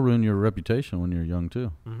 problem. It'll ruin your reputation when you're young,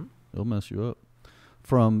 too. Mm-hmm. It'll mess you up.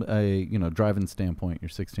 From a driving standpoint, you're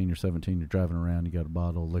 16, you're 17, you're driving around, you got a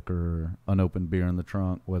bottle of liquor, unopened beer in the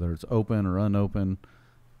trunk, whether it's open or unopened,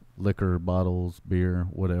 liquor, bottles, beer,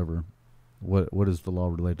 whatever. What is the law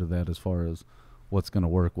related to that as far as what's going to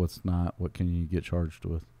work, what's not, what can you get charged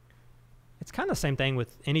with? It's kind of the same thing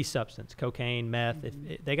with any substance, cocaine, meth.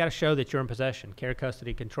 If they got to show that you're in possession, care,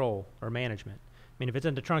 custody, control, or management. I mean, if it's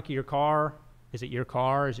in the trunk of your car, is it your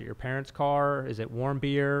car? Is it your parents' car? Is it warm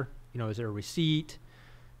beer? Is there a receipt?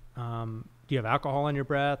 Do you have alcohol in your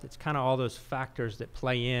breath? It's kind of all those factors that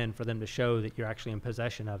play in for them to show that you're actually in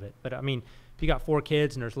possession of it. But I mean, if you got 4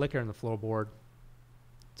 kids and there's liquor in the floorboard,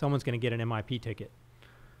 someone's going to get an MIP ticket.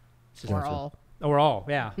 Or all. Or all,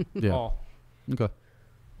 yeah. Yeah. All. Okay.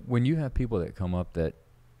 When you have people that come up that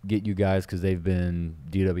get you guys because they've been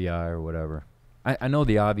DWI or whatever, I know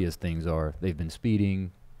the obvious things are they've been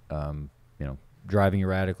speeding, driving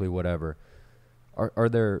erratically, whatever. Are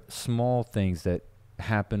there small things that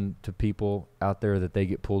happen to people out there that they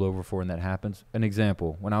get pulled over for and that happens? An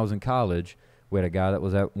example, when I was in college, we had a guy that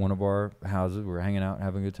was at one of our houses. We were hanging out,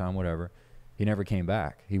 having a good time, whatever. He never came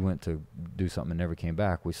back. He went to do something and never came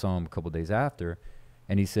back. We saw him a couple days after,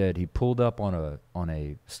 and he said he pulled up on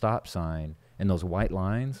a stop sign and those white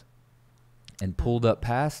lines and pulled up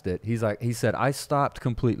past it. He said, I stopped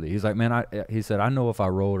completely. He's like, man, he said, I know if I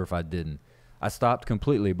rolled or if I didn't. I stopped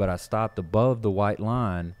completely, but I stopped above the white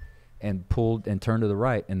line and pulled and turned to the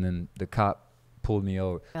right, and then the cop pulled me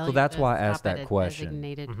over. So that's why I asked that question.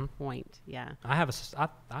 Designated Mm-hmm. point, yeah. I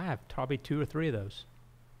have probably 2 or 3 of those.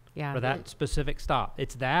 Yeah. For that specific stop.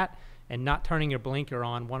 It's that and not turning your blinker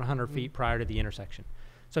on 100 feet prior to the intersection.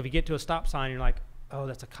 So if you get to a stop sign, you're like, oh,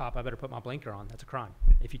 that's a cop. I better put my blinker on. That's a crime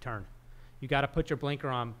if you turn. You got to put your blinker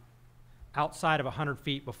on outside of 100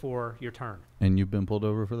 feet before your turn. And you've been pulled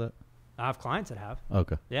over for that? I have clients that have.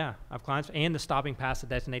 Okay. Yeah, I have clients. And the stopping past the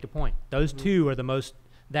designated point. Those 2 are the most,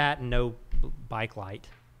 that and no bike light.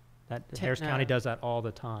 Harris County does that all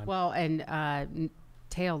the time. Well, and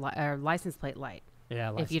license plate light.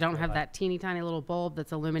 Yeah, If you don't have that teeny tiny little bulb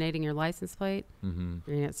that's illuminating your license plate, Mm-hmm.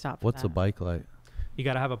 you're going to get stopped. What's a bike light? You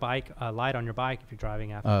got to have a light on your bike if you're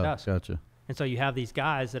driving after dusk. Gotcha. And so you have these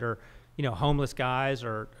guys that are, homeless guys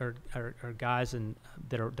or guys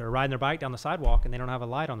that are riding their bike down the sidewalk and they don't have a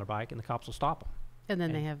light on their bike, and the cops will stop them. And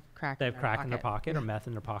then they have crack. They have crack in their pocket or meth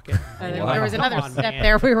in their pocket. There was another Come on, step man.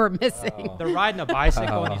 there we were missing. They're riding a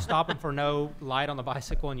bicycle and you stop them for no light on the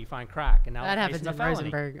bicycle and you find crack. And now That they're happens facing a in felony.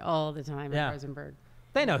 Rosenberg all the time. Yeah. In Rosenberg.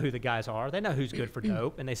 They know who the guys are. They know who's good for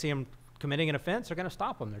dope, and they see them committing an offense. They're going to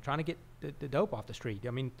stop them. They're trying to get the dope off the street.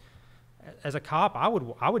 I mean, as a cop, I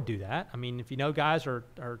would do that. I mean, if you know guys are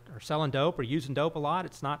selling dope or using dope a lot,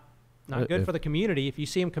 it's not good for the community. If you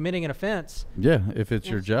see them committing an offense, Yeah, if it's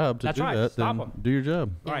your job to That's do right. that, Stop then 'em. do your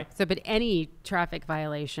job. Yeah. Right. So, but any traffic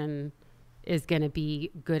violation is going to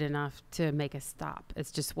be good enough to make a stop.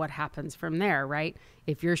 It's just what happens from there, right?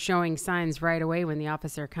 If you're showing signs right away when the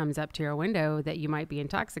officer comes up to your window that you might be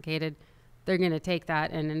intoxicated, they're going to take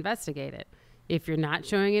that and investigate it. If you're not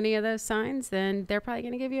showing any of those signs, then they're probably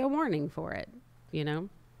going to give you a warning for it,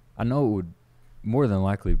 I know it would more than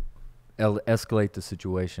likely escalate the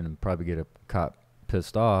situation and probably get a cop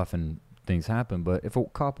pissed off and things happen. But if a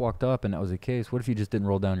cop walked up and that was the case, what if you just didn't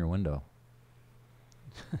roll down your window?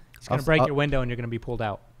 it's going to break your window and you're going to be pulled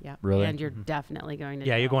out. Yeah. Really? And you're definitely going to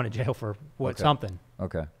Yeah, you're jail. going to jail for Okay. something.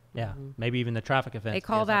 Okay. Yeah, maybe even the traffic offense. They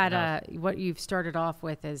call Yeah, something that, else. what you've started off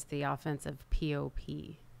with is the offensive POP.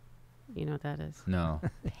 You know what that is? No.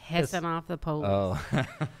 Pissing off the police. Oh.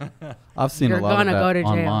 I've seen You're a lot of gonna that go to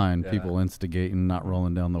jail. online. Yeah. People instigating, not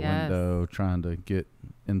rolling down the Yes. window, trying to get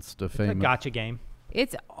insta It's a famous. gotcha game.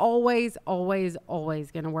 It's always, always,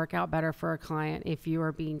 always going to work out better for a client if you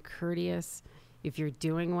are being courteous, if you're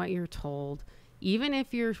doing what you're told, even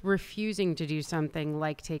if you're refusing to do something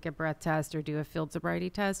like take a breath test or do a field sobriety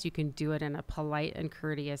test, you can do it in a polite and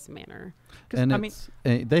courteous manner. And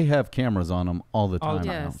they have cameras on them all the All time the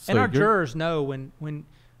now. time. Yes. So And our you're- jurors know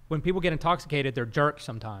when people get intoxicated, they're jerks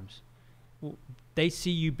sometimes. They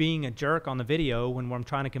see you being a jerk on the video when I'm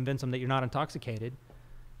trying to convince them that you're not intoxicated.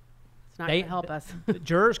 It's not going to help us. The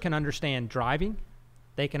jurors can understand driving,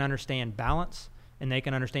 they can understand balance, and they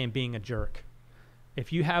can understand being a jerk.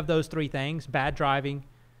 If you have those three things, bad driving,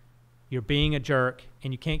 you're being a jerk,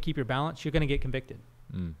 and you can't keep your balance, you're going to get convicted.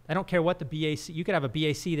 I don't care what the BAC, you could have a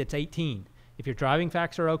BAC that's 18. If your driving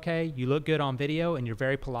facts are okay, you look good on video, and you're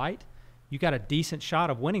very polite, you got a decent shot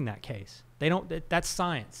of winning that case. That's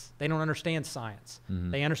science. They don't understand science.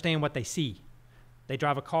 They understand what they see. They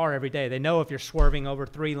drive a car every day. They know if you're swerving over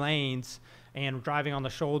 3 lanes and driving on the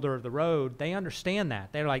shoulder of the road, they understand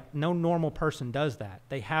that. They're like, no normal person does that.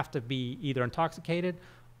 They have to be either intoxicated,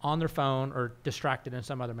 on their phone, or distracted in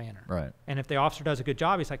some other manner. Right. And if the officer does a good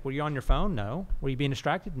job, he's like, were you on your phone? No. Were you being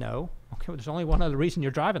distracted? No. Okay, well, there's only one other reason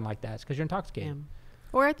you're driving like that. It's because you're intoxicated. Yeah.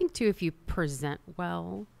 Or I think, too, if you present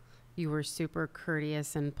well, you were super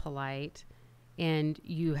courteous and polite, and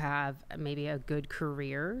you have maybe a good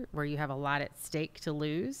career where you have a lot at stake to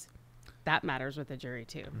lose, that matters with the jury,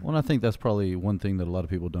 too. Well, I think that's probably one thing that a lot of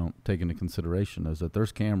people don't take into consideration is that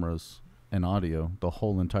there's cameras and audio the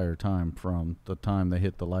whole entire time from the time they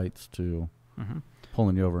hit the lights to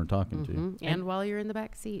pulling you over and talking to you. And while you're in the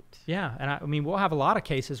back seat. Yeah, and I mean, we'll have a lot of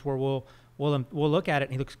cases where we'll look at it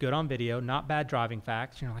and he looks good on video, not bad driving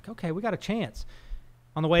facts. You're like, okay, we got a chance.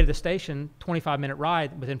 On the way to the station, 25-minute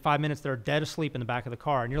ride, within 5 minutes, they're dead asleep in the back of the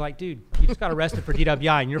car. And you're like, dude, you just got arrested for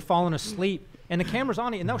DWI, and you're falling asleep. And the camera's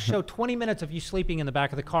on you, and they'll show 20 minutes of you sleeping in the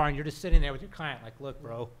back of the car, and you're just sitting there with your client like, look,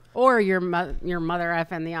 bro. Or your mother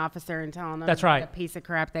effing the officer and telling them That's what right. a piece of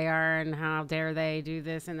crap they are and how dare they do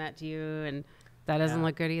this and that to you. And that doesn't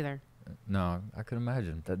look good either. No, I could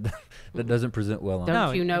imagine that doesn't present well on. Don't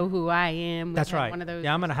No, you know who I am? That's right. One of those.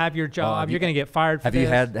 Yeah, I'm going to have your job. have You're you- going to get fired for Have this.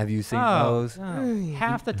 have you seen those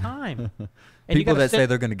Half the time. And you people gotta that say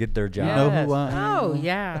they're going to get their job? Yeah. Know Yes. who I am? Oh,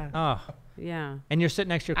 yeah. Oh, Yeah. and you're sitting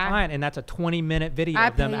next to your I- client, and that's a 20-minute video I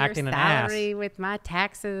of them pay acting your an ass. salary with my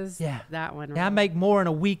taxes. Yeah. That one. Yeah, I right. make more in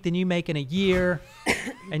a week than you make in a year.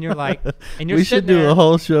 And you're like, and you're We should sitting do there. a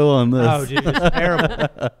whole show on this. Oh, dude, it's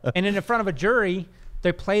terrible. And in front of a jury,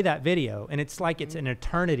 they play that video, and it's like it's an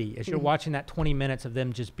eternity as you're watching that 20 minutes of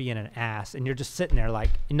them just being an ass, and you're just sitting there like,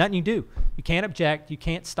 nothing you do. You can't object. You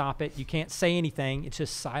can't stop it. You can't say anything. It's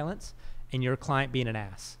just silence, and your client being an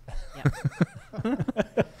ass. Yeah.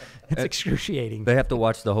 It's excruciating. They have to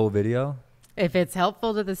watch the whole video. If it's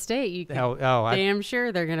helpful to the state, you can. I'd Damn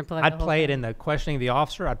sure they're going to play. I'd play it in the questioning of the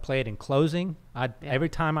officer. I'd play it in closing. Yeah. Every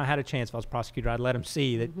time I had a chance, if I was a prosecutor, I'd let him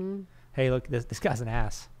see that, hey, look, this guy's an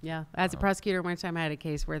ass. Yeah. As a prosecutor, one time I had a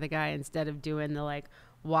case where the guy, instead of doing the like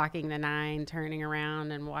walking the 9, turning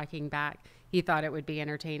around and walking back, he thought it would be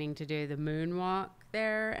entertaining to do the moonwalk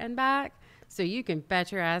there and back. So you can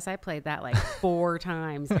bet your ass I played that like 4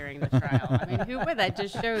 times during the trial. I mean, who would? That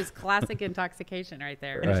just shows classic intoxication right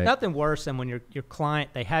there. And it's Right. nothing worse than when your client,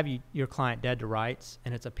 they have your client dead to rights,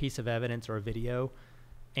 and it's a piece of evidence or a video,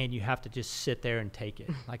 and you have to just sit there and take it.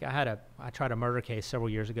 Like I tried a murder case several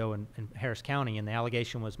years ago in Harris County, and the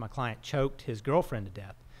allegation was my client choked his girlfriend to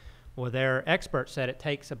death. Well, their expert said it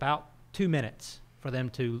takes about 2 minutes for them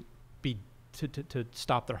to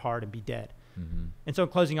stop their heart and be dead. And so in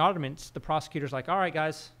closing arguments, the prosecutor's like, all right,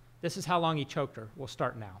 guys, this is how long he choked her. We'll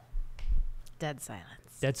start now. Dead silence.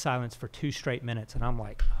 Dead silence for 2 straight minutes. And I'm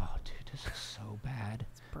like, oh, dude, this is so bad.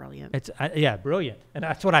 It's brilliant. It's yeah, brilliant. And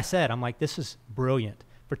that's what I said. I'm like, this is brilliant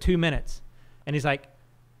for 2 minutes. And he's like,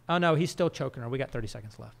 oh, no, he's still choking her. We got 30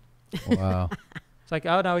 seconds left. Wow. It's like,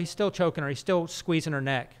 oh, no, he's still choking her. He's still squeezing her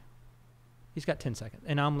neck. He's got 10 seconds.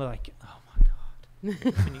 And I'm like, oh, my God.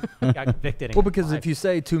 And you got convicted. Well, because if you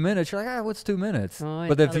say 2 minutes, you're like, what's 2 minutes? Oh,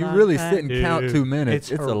 But it's if a you long really time. sit and count Dude, 2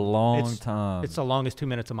 minutes, it's it's a long it's- time. It's the longest 2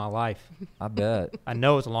 minutes of my life. I bet. I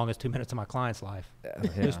know it's the longest 2 minutes of my client's life.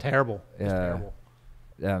 It was terrible. It was Yeah.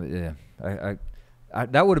 terrible. Yeah. I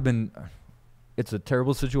that would have been. It's a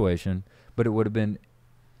terrible situation, but it would have been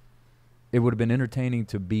entertaining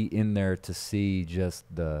to be in there to see just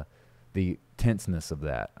the tenseness of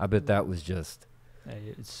that. I bet that was just.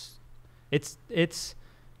 It's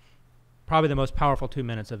probably the most powerful 2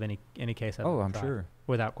 minutes of any case I've Oh, ever I'm tried, sure.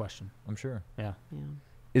 without question. I'm sure. Yeah. Yeah.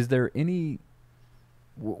 Is there any?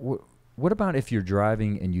 What about if you're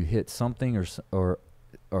driving and you hit something or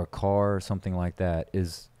a car or something like that?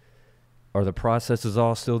 Are the processes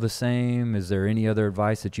all still the same? Is there any other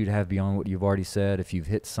advice that you'd have beyond what you've already said? If you've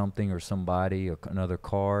hit something or somebody or another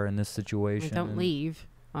car in this situation, Don't leave.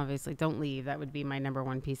 Obviously, don't leave. That would be my number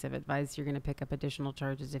one piece of advice. You're going to pick up additional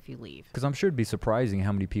charges if you leave. Because I'm sure it'd be surprising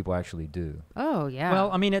how many people actually do. Oh, yeah. Well,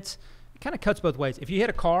 I mean, it kind of cuts both ways. If you hit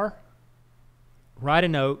a car, write a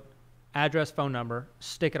note, address, phone number,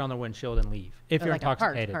 stick it on the windshield, and leave. If Or you're like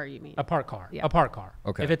intoxicated. a parked car, you mean? A parked car. Yeah. A parked car.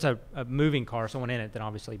 Okay. If it's a moving car, someone in it, then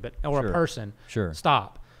obviously, or Sure. a person, Sure.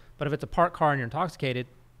 stop. But if it's a parked car and you're intoxicated,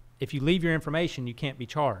 if you leave your information, you can't be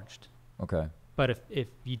charged. Okay. But if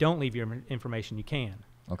you don't leave your information, you can.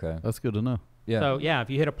 Okay. That's good to know. Yeah. So yeah, if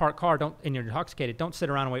you hit a parked car and you're intoxicated, don't sit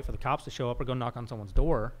around and wait for the cops to show up or go knock on someone's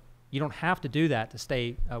door. You don't have to do that to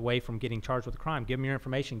stay away from getting charged with a crime. Give them your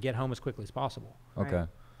information. Get home as quickly as possible. Okay. Right.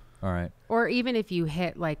 All right. Or even if you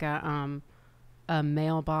hit like a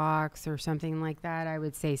mailbox or something like that, I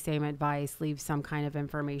would say same advice. Leave some kind of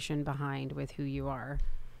information behind with who you are,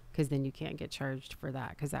 because then you can't get charged for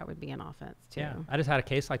that, because that would be an offense too. Yeah, I just had a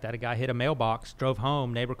case like that. A guy hit a mailbox, drove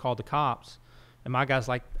home, neighbor called the cops, and my guy's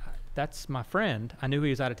like, that's my friend. I knew he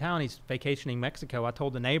was out of town. He's vacationing Mexico. I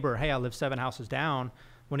told the neighbor, hey, I live 7 houses down.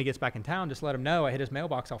 When he gets back in town, just let him know I hit his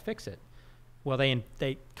mailbox. I'll fix it. Well,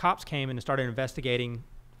 cops came in and started investigating,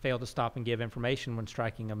 failed to stop and give information when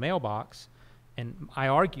striking a mailbox. And I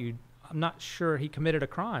argued, I'm not sure he committed a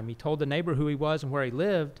crime. He told the neighbor who he was and where he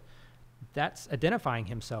lived. That's identifying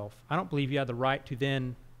himself. I don't believe you have the right to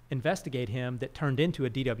then investigate him. That turned into a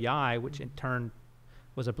DWI, which in turn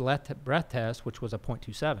was a breath test, which was a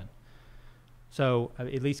 .27. So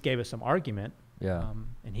at least gave us some argument. Yeah.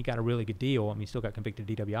 And he got a really good deal. I mean, he still got convicted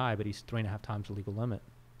of DWI, but he's 3.5 times the legal limit.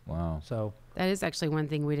 Wow. So That is actually one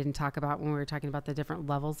thing we didn't talk about when we were talking about the different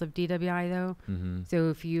levels of DWI, though. Mm-hmm. So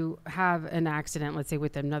if you have an accident, let's say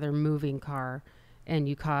with another moving car, and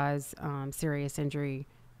you cause serious injury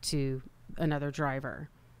to another driver,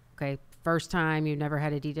 okay, first time, you've never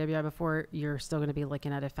had a DWI before, you're still going to be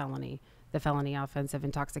looking at a felony, the felony offense of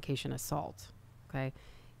intoxication assault, okay?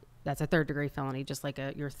 That's a third-degree felony, just like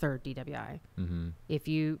your third DWI. Mm-hmm.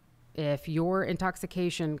 If your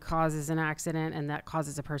intoxication causes an accident and that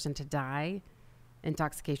causes a person to die,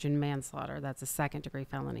 intoxication manslaughter, that's a second-degree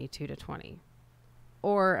felony, 2 to 20.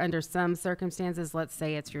 Or under some circumstances, let's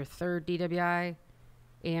say it's your third DWI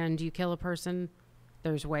and you kill a person,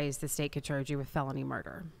 there's ways the state could charge you with felony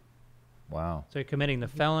murder. Wow. you're committing the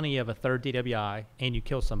felony of a third DWI and you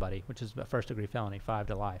kill somebody, which is a first-degree felony, 5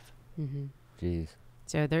 to life. Mm-hmm. Jeez.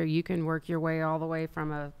 So there you can work your way all the way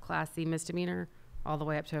from a Class C misdemeanor all the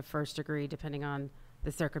way up to a first degree, depending on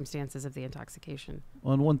the circumstances of the intoxication.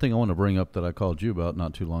 Well, and one thing I want to bring up that I called you about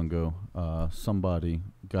not too long ago, somebody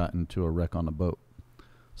got into a wreck on a boat.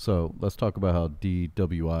 So let's talk about how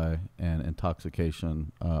DWI and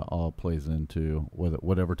intoxication all plays into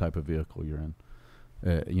whatever type of vehicle you're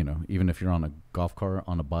in. Even if you're on a golf cart,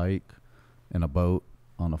 on a bike, in a boat,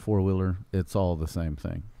 on a four-wheeler, it's all the same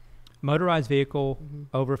thing. Motorized vehicle Mm-hmm.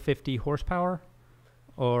 over 50 horsepower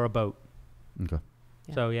or a boat. Okay.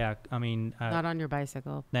 Yeah. So, yeah, I mean, Not on your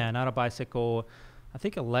bicycle. not a bicycle. I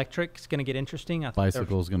think electric's going to get interesting. I think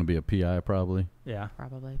Bicycle is going to be a PI probably. yeah.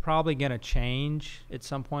 Probably. Probably going to change at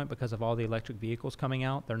some point because of all the electric vehicles coming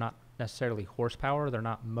out. They're not necessarily horsepower. They're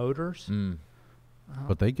not motors. Mm.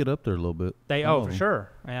 But they get up there a little bit. For sure.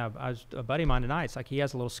 Yeah, a buddy of mine tonight. It's like he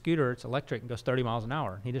has a little scooter. It's electric and goes 30 miles an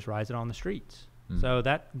hour. He just rides it on the streets. Mm. So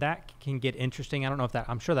that can get interesting. I don't know if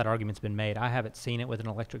I'm sure that argument's been made. I haven't seen it with an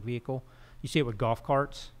electric vehicle. You see it with golf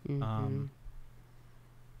carts. Mm-hmm.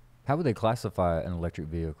 How would they classify an electric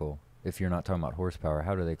vehicle? If you're not talking about horsepower,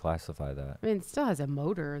 how do they classify that? I mean, it still has a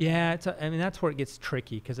motor. Yeah, that's where it gets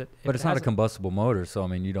tricky because But it's not a combustible motor, so I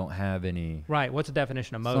mean, you don't have any. right. What's the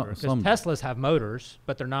definition of motor? Because some- Teslas have motors,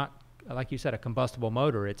 but they're not, like you said, a combustible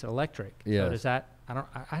motor. It's electric. Yes. So does that? I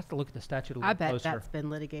have to look at the statute a little I bet closer. that's been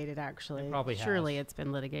litigated, actually. It probably Surely has. it's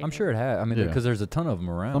been litigated. I'm sure it has. I mean, Yeah. because there's a ton of them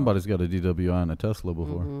around. Somebody's got a DWI and a Tesla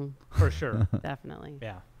before. Mhm. For sure. Definitely.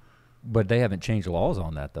 Yeah. But they haven't changed laws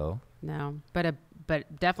on that, though. No.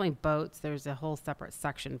 But definitely boats, there's a whole separate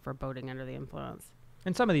section for boating under the influence.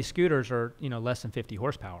 And some of these scooters are, less than 50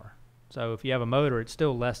 horsepower. So if you have a motor, it's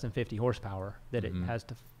still less than 50 horsepower that Mhm. it has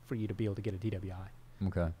for you to be able to get a DWI.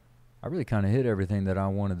 Okay. I really kind of hit everything that I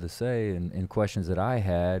wanted to say and questions that I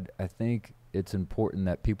had. I think it's important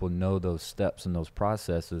that people know those steps and those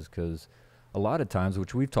processes because a lot of times,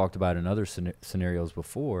 which we've talked about in other scenarios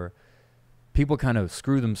before, people kind of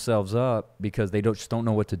screw themselves up because they just don't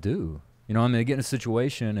know what to do. I mean, they get in a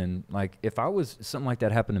situation and like if something like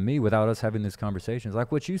that happened to me without us having these conversations,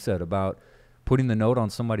 like what you said about putting the note on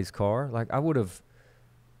somebody's car, like I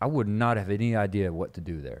would not have any idea what to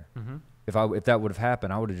do there. Mm-hmm. If that would have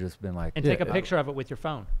happened, I would have just been like, And take a picture of it with your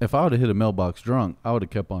phone. If I would have hit a mailbox drunk, I would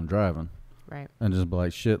have kept on driving. Right. And just be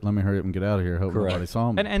like, shit, let me hurry up and get out of here. Hope Correct. nobody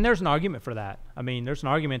saw me. And there's an argument for that. I mean, there's an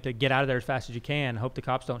argument to get out of there as fast as you can, hope the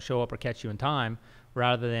cops don't show up or catch you in time,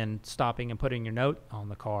 rather than stopping and putting your note on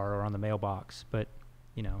the car or on the mailbox. But,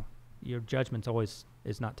 you know, your judgment's always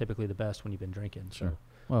is not typically the best when you've been drinking. So. Sure.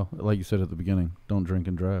 Well, like you said at the beginning, don't drink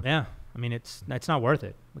and drive. Yeah. I mean, it's not worth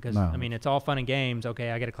it because, No. I mean, it's all fun and games.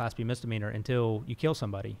 Okay, I get a Class B misdemeanor until you kill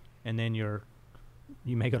somebody, and then you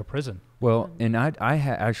may go to prison. Well, and I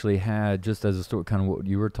actually had, just as a story, kind of what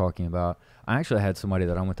you were talking about, I actually had somebody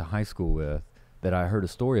that I went to high school with that I heard a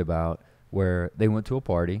story about where they went to a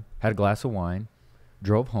party, had a glass of wine,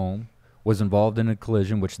 drove home, was involved in a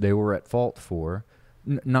collision, which they were at fault for,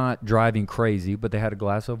 not driving crazy, but they had a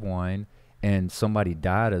glass of wine, and somebody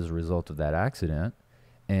died as a result of that accident.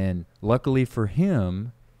 And luckily for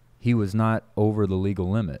him, he was not over the legal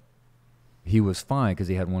limit. He was fine because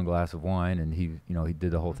he had one glass of wine and he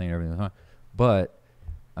did the whole thing, everything was fine. But,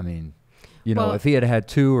 I mean, Well, if he had had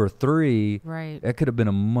 2 or 3, Right. that could have been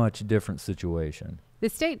a much different situation. The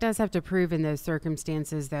state does have to prove in those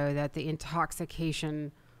circumstances, though, that the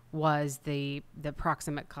intoxication was the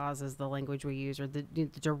proximate cause, is the language we use, or the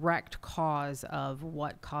direct cause of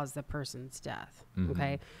what caused the person's death. Mhm.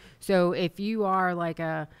 Okay. So if you are like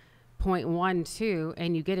a 0.12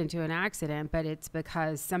 and you get into an accident, but it's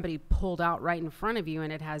because somebody pulled out right in front of you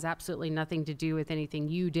and it has absolutely nothing to do with anything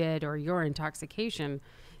you did or your intoxication,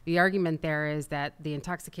 the argument there is that the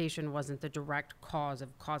intoxication wasn't the direct cause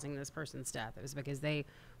of causing this person's death. It was because they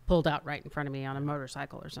pulled out right in front of me on a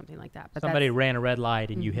motorcycle or something like that. But Somebody ran a red light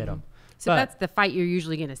and you hit them. so But- that's the fight you're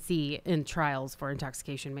usually going to see in trials for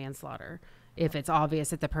intoxication manslaughter. If it's obvious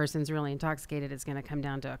that the person's really intoxicated, it's going to come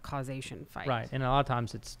down to a causation fight. Right, and a lot of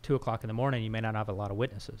times it's 2:00 in the morning. You may not have a lot of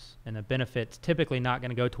witnesses, and the benefit's typically not going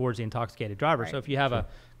to go towards the intoxicated driver. So Right. if you have a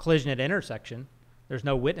collision at an intersection, there's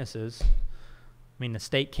no witnesses. I mean, the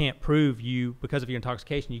state can't prove you because of your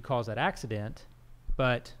intoxication you caused that accident,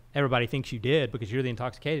 but everybody thinks you did because you're the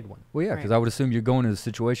intoxicated one. Well, yeah, because Right. I would assume you're going into a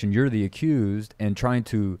situation, you're the accused, and trying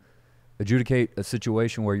to adjudicate a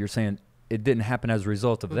situation where you're saying it didn't happen as a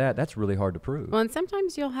result of that. That's really hard to prove. Well, and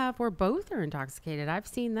sometimes you'll have where both are intoxicated. I've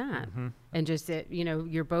seen that. And just,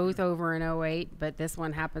 you're both over in 08, but this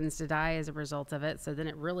one happens to die as a result of it. So then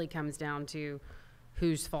it really comes down to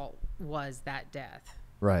whose fault was that death.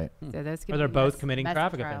 Right. So those could Or they're be both messy- committing messy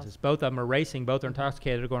traffic trials. offenses. Both of them are racing. Both are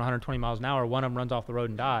intoxicated. They're going 120 miles an hour. One of them runs off the road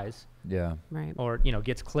and dies, Yeah. Right. or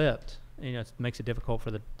gets clipped. It makes it difficult for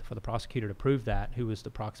the prosecutor to prove that who was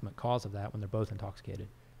the proximate cause of that when they're both intoxicated.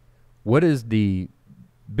 What is the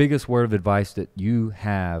biggest word of advice that you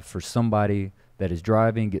have for somebody that is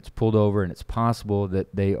driving, gets pulled over, and it's possible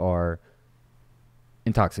that they are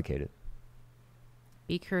intoxicated?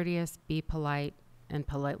 Be courteous, be polite, and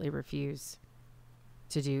politely refuse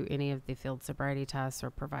to do any of the field sobriety tests or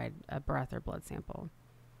provide a breath or blood sample.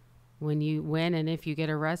 When and if you get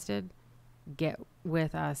arrested, get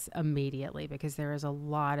with us immediately, because there is a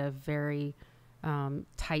lot of very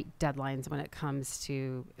tight deadlines when it comes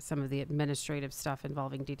to some of the administrative stuff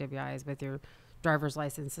involving DWIs with your driver's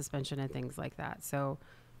license suspension and things like that. So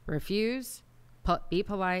refuse, be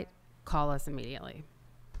polite, call us immediately.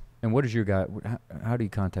 And what is your guy? How do you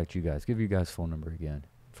contact you guys? Give you guys' phone number again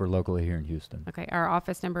for locally here in Houston. Okay, our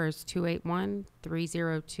office number is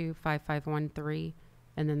 281-302-5513,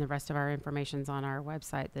 and then the rest of our information's on our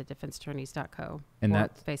website, thedefenseattorneys.co, And or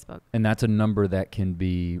that's- Facebook. And that's a number that can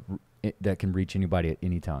reach anybody at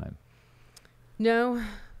any time. No,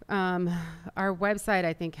 our website,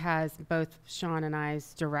 I think, has both Shawn and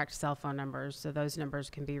I's direct cell phone numbers, so those numbers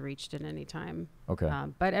can be reached at any time. Okay.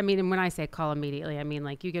 But I mean, and when I say call immediately, I mean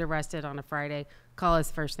like you get arrested on a Friday, call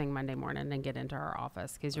us first thing Monday morning and get into our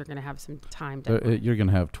office, because you're going to have some time to. You're going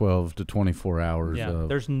to have 12 to 24 hours Yeah, of...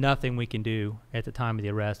 there's nothing we can do at the time of the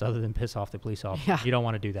arrest other than piss off the police officer. Yeah. You don't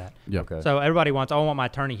want to do that. Yep. Okay. So everybody wants, oh, I want my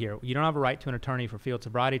attorney here. You don't have a right to an attorney for field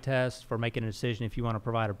sobriety tests, for making a decision if you want to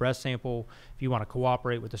provide a breath sample, if you want to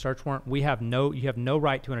cooperate with the search warrant. You have no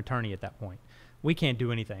right to an attorney at that point. We can't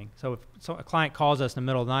do anything. So if a client calls us in the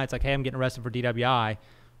middle of the night, it's like, hey, I'm getting arrested for DWI,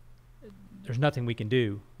 there's nothing we can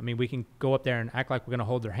do. I mean, we can go up there and act like we're going to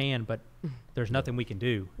hold their hand, but there's nothing we can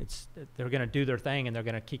do. They're going to do their thing, and they're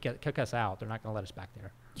going to kick us out. They're not going to let us back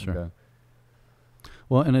there. Sure. Okay.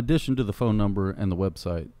 Well, in addition to the phone number and the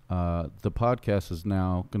website, the podcast is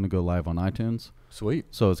now going to go live on iTunes. Sweet.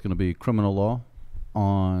 So it's going to be Criminal Law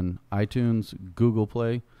on iTunes, Google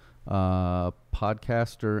Play,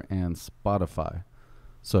 Podcaster, and Spotify.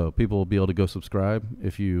 So people will be able to go subscribe.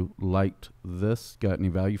 If you liked this, got any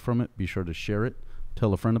value from it, be sure to share it.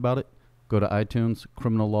 Tell a friend about it. Go to iTunes,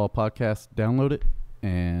 Criminal Law Podcast, download it,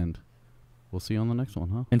 and we'll see you on the next one,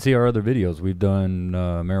 huh? And see our other videos. We've done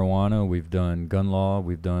marijuana. We've done gun law.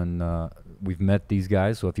 We've done. We've met these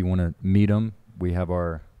guys. So if you want to meet them, we have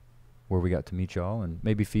our where we got to meet y'all, and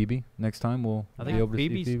maybe Phoebe next time. We'll I be think able to see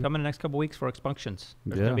Phoebe's Phoebe. coming in the next couple weeks for expunctions.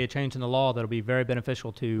 There's Yeah. going to be a change in the law that'll be very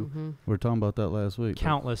beneficial to Mm-hmm. We were talking about that last week.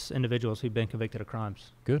 countless individuals who've been convicted of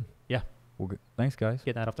crimes. Good. Yeah. Well, good. Thanks, guys.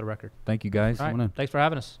 Getting that off the record. Thank you, guys. All right. Come on in. Thanks for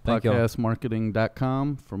having us. Thank y'all.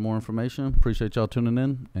 Podcastmarketing.com for more information. Appreciate y'all tuning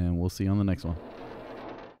in, and we'll see you on the next one.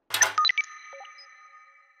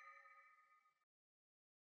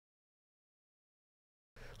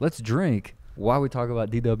 Let's drink while we talk about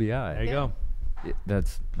DWI. There you go.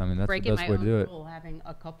 That's the Breaking best my way to own do it. rule, having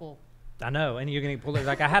a couple. I know. And you're going to pull it.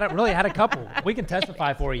 Like, I had a couple. We can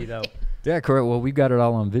testify for you, though. Yeah, correct. Well, we got it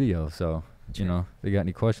all on video, so you know, if you got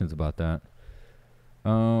any questions about that.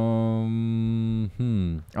 Oh,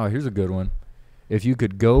 here's a good one. If you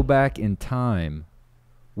could go back in time,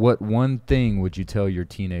 what one thing would you tell your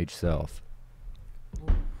teenage self?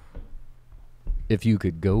 If you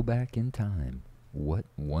could go back in time, what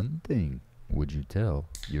one thing would you tell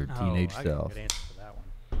your teenage I got a self? good answer for that one.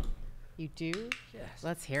 You do? Yes.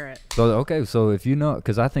 Let's hear it. So okay, so if you know,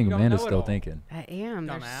 because I think You don't Amanda's know it still all. thinking. I am.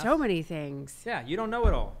 There's Dumbass. so many things. Yeah, you don't know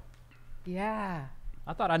it all. Yeah.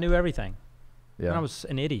 I thought I knew everything. Yeah. And I was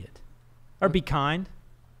an idiot. Or be kind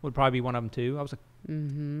would probably be one of them, too. I was a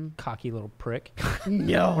Mm-hmm. cocky little prick.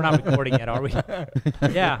 No. We're not recording yet, are we?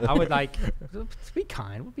 Yeah, I would like, be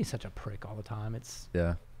kind. We'd be such a prick all the time. It's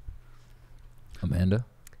Yeah. Amanda.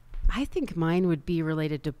 I think mine would be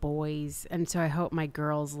related to boys. And so I hope my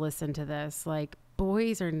girls listen to this. Like,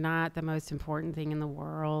 boys are not the most important thing in the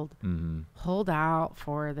world. Mm-hmm. Hold out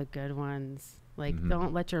for the good ones. Like, Mhm.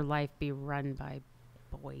 don't let your life be run by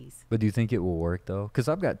boys. But do you think it will work though? Because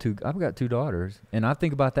I've got two daughters, and I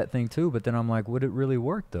think about that thing too. But then I'm like, would it really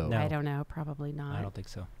work though? No. I don't know. Probably not. I don't think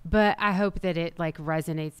so. But I hope that it like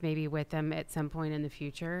resonates maybe with them at some point in the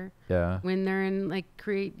future Yeah. when they're in like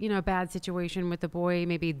a bad situation with a boy.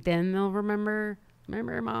 Maybe then they'll remember mom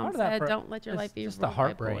Part of that said, for- don't let your it's life be just the ruled by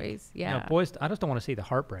heartbreak. boys. You Yeah. know, boys, I just don't want to see the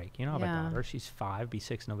heartbreak. You know, I have Yeah. a daughter. She's 5, be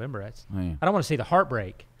 6 in November. It's, Oh, yeah. I don't want to see the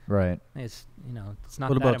heartbreak. Right. It's, it's not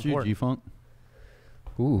What that about you, important. G-Funk?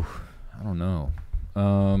 Ooh, I don't know.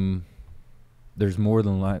 There's more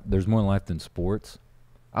than life. There's more in life than sports.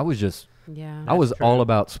 I was Yeah. I was That's true. all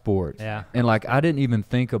about sports. Yeah. And like I didn't even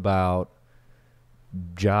think about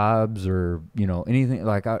jobs or anything.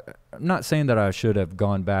 Like I'm not saying that I should have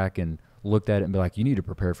gone back and looked at it and be like, you need to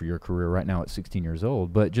prepare for your career right now at 16 years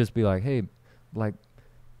old. But just be like, hey, like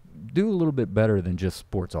do a little bit better than just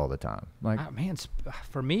sports all the time. Like Man,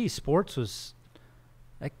 for me, sports was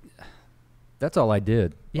like, that's all I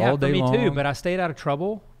did. yeah, all for day me long. too. But I stayed out of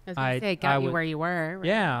trouble. I was gonna say, it got you would- where you were. right?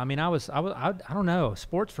 Yeah, I mean, I don't know.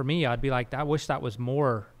 Sports for me, I'd be like, I wish that was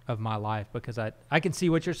more of my life because I can see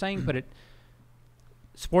what you're saying, but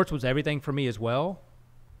sports was everything for me as well.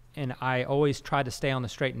 And I always tried to stay on the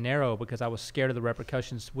straight and narrow because I was scared of the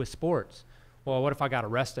repercussions with sports. Well, what if I got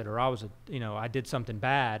arrested or I did something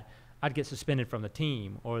bad? I'd get suspended from the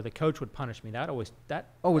team or the coach would punish me. Oh, that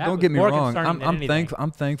don't was get me more wrong. concerning than anything. I'm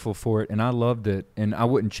thankful for it, and I loved it, and I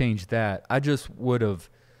wouldn't change that. I just would have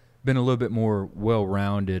been a little bit more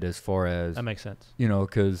well-rounded as far as That makes sense.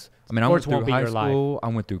 because I went Sports through won't be high your life. school, I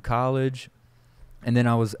went through college, and then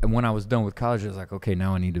when I was done with college, I was like, okay,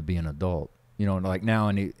 now I need to be an adult. Like now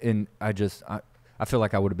I need, and I feel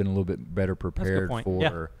like I would have been a little bit better prepared point. for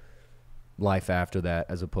Yeah. life after that,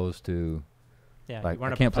 as opposed to Yeah, like you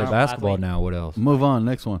weren't I a can't play professional basketball athlete. now. What else? Move on.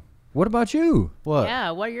 Next one. What about you? What?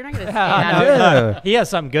 Yeah. Well, you're not going to say I that. know. Yeah. He has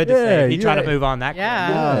something good to Yeah, say. If he tried to yeah. move on that quick.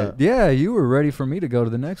 Yeah. Yeah, you were ready for me to go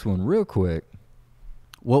to the next one real quick.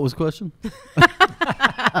 What was the question?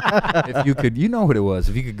 If you could, you know what it was.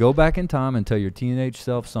 If you could go back in time and tell your teenage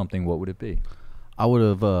self something, what would it be? I would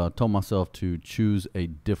have told myself to choose a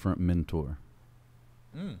different mentor.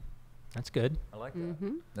 That's good. I like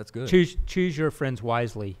Mm-hmm. That's good. Choose your friends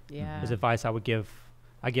wisely. Yeah. Is advice I would give.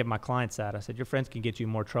 I give my clients that. I said your friends can get you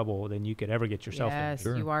more trouble than you could ever get yourself Yes,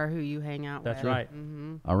 Sure. you are who you hang out That's with. right.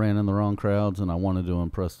 Mm-hmm. I ran in the wrong crowds and I wanted to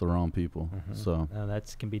impress the wrong people. in. So,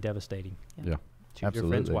 That can be devastating. yeah. Choose your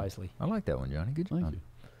friends Absolutely. wisely. I like that one, Johnny. Good job. Thank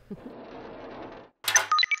you.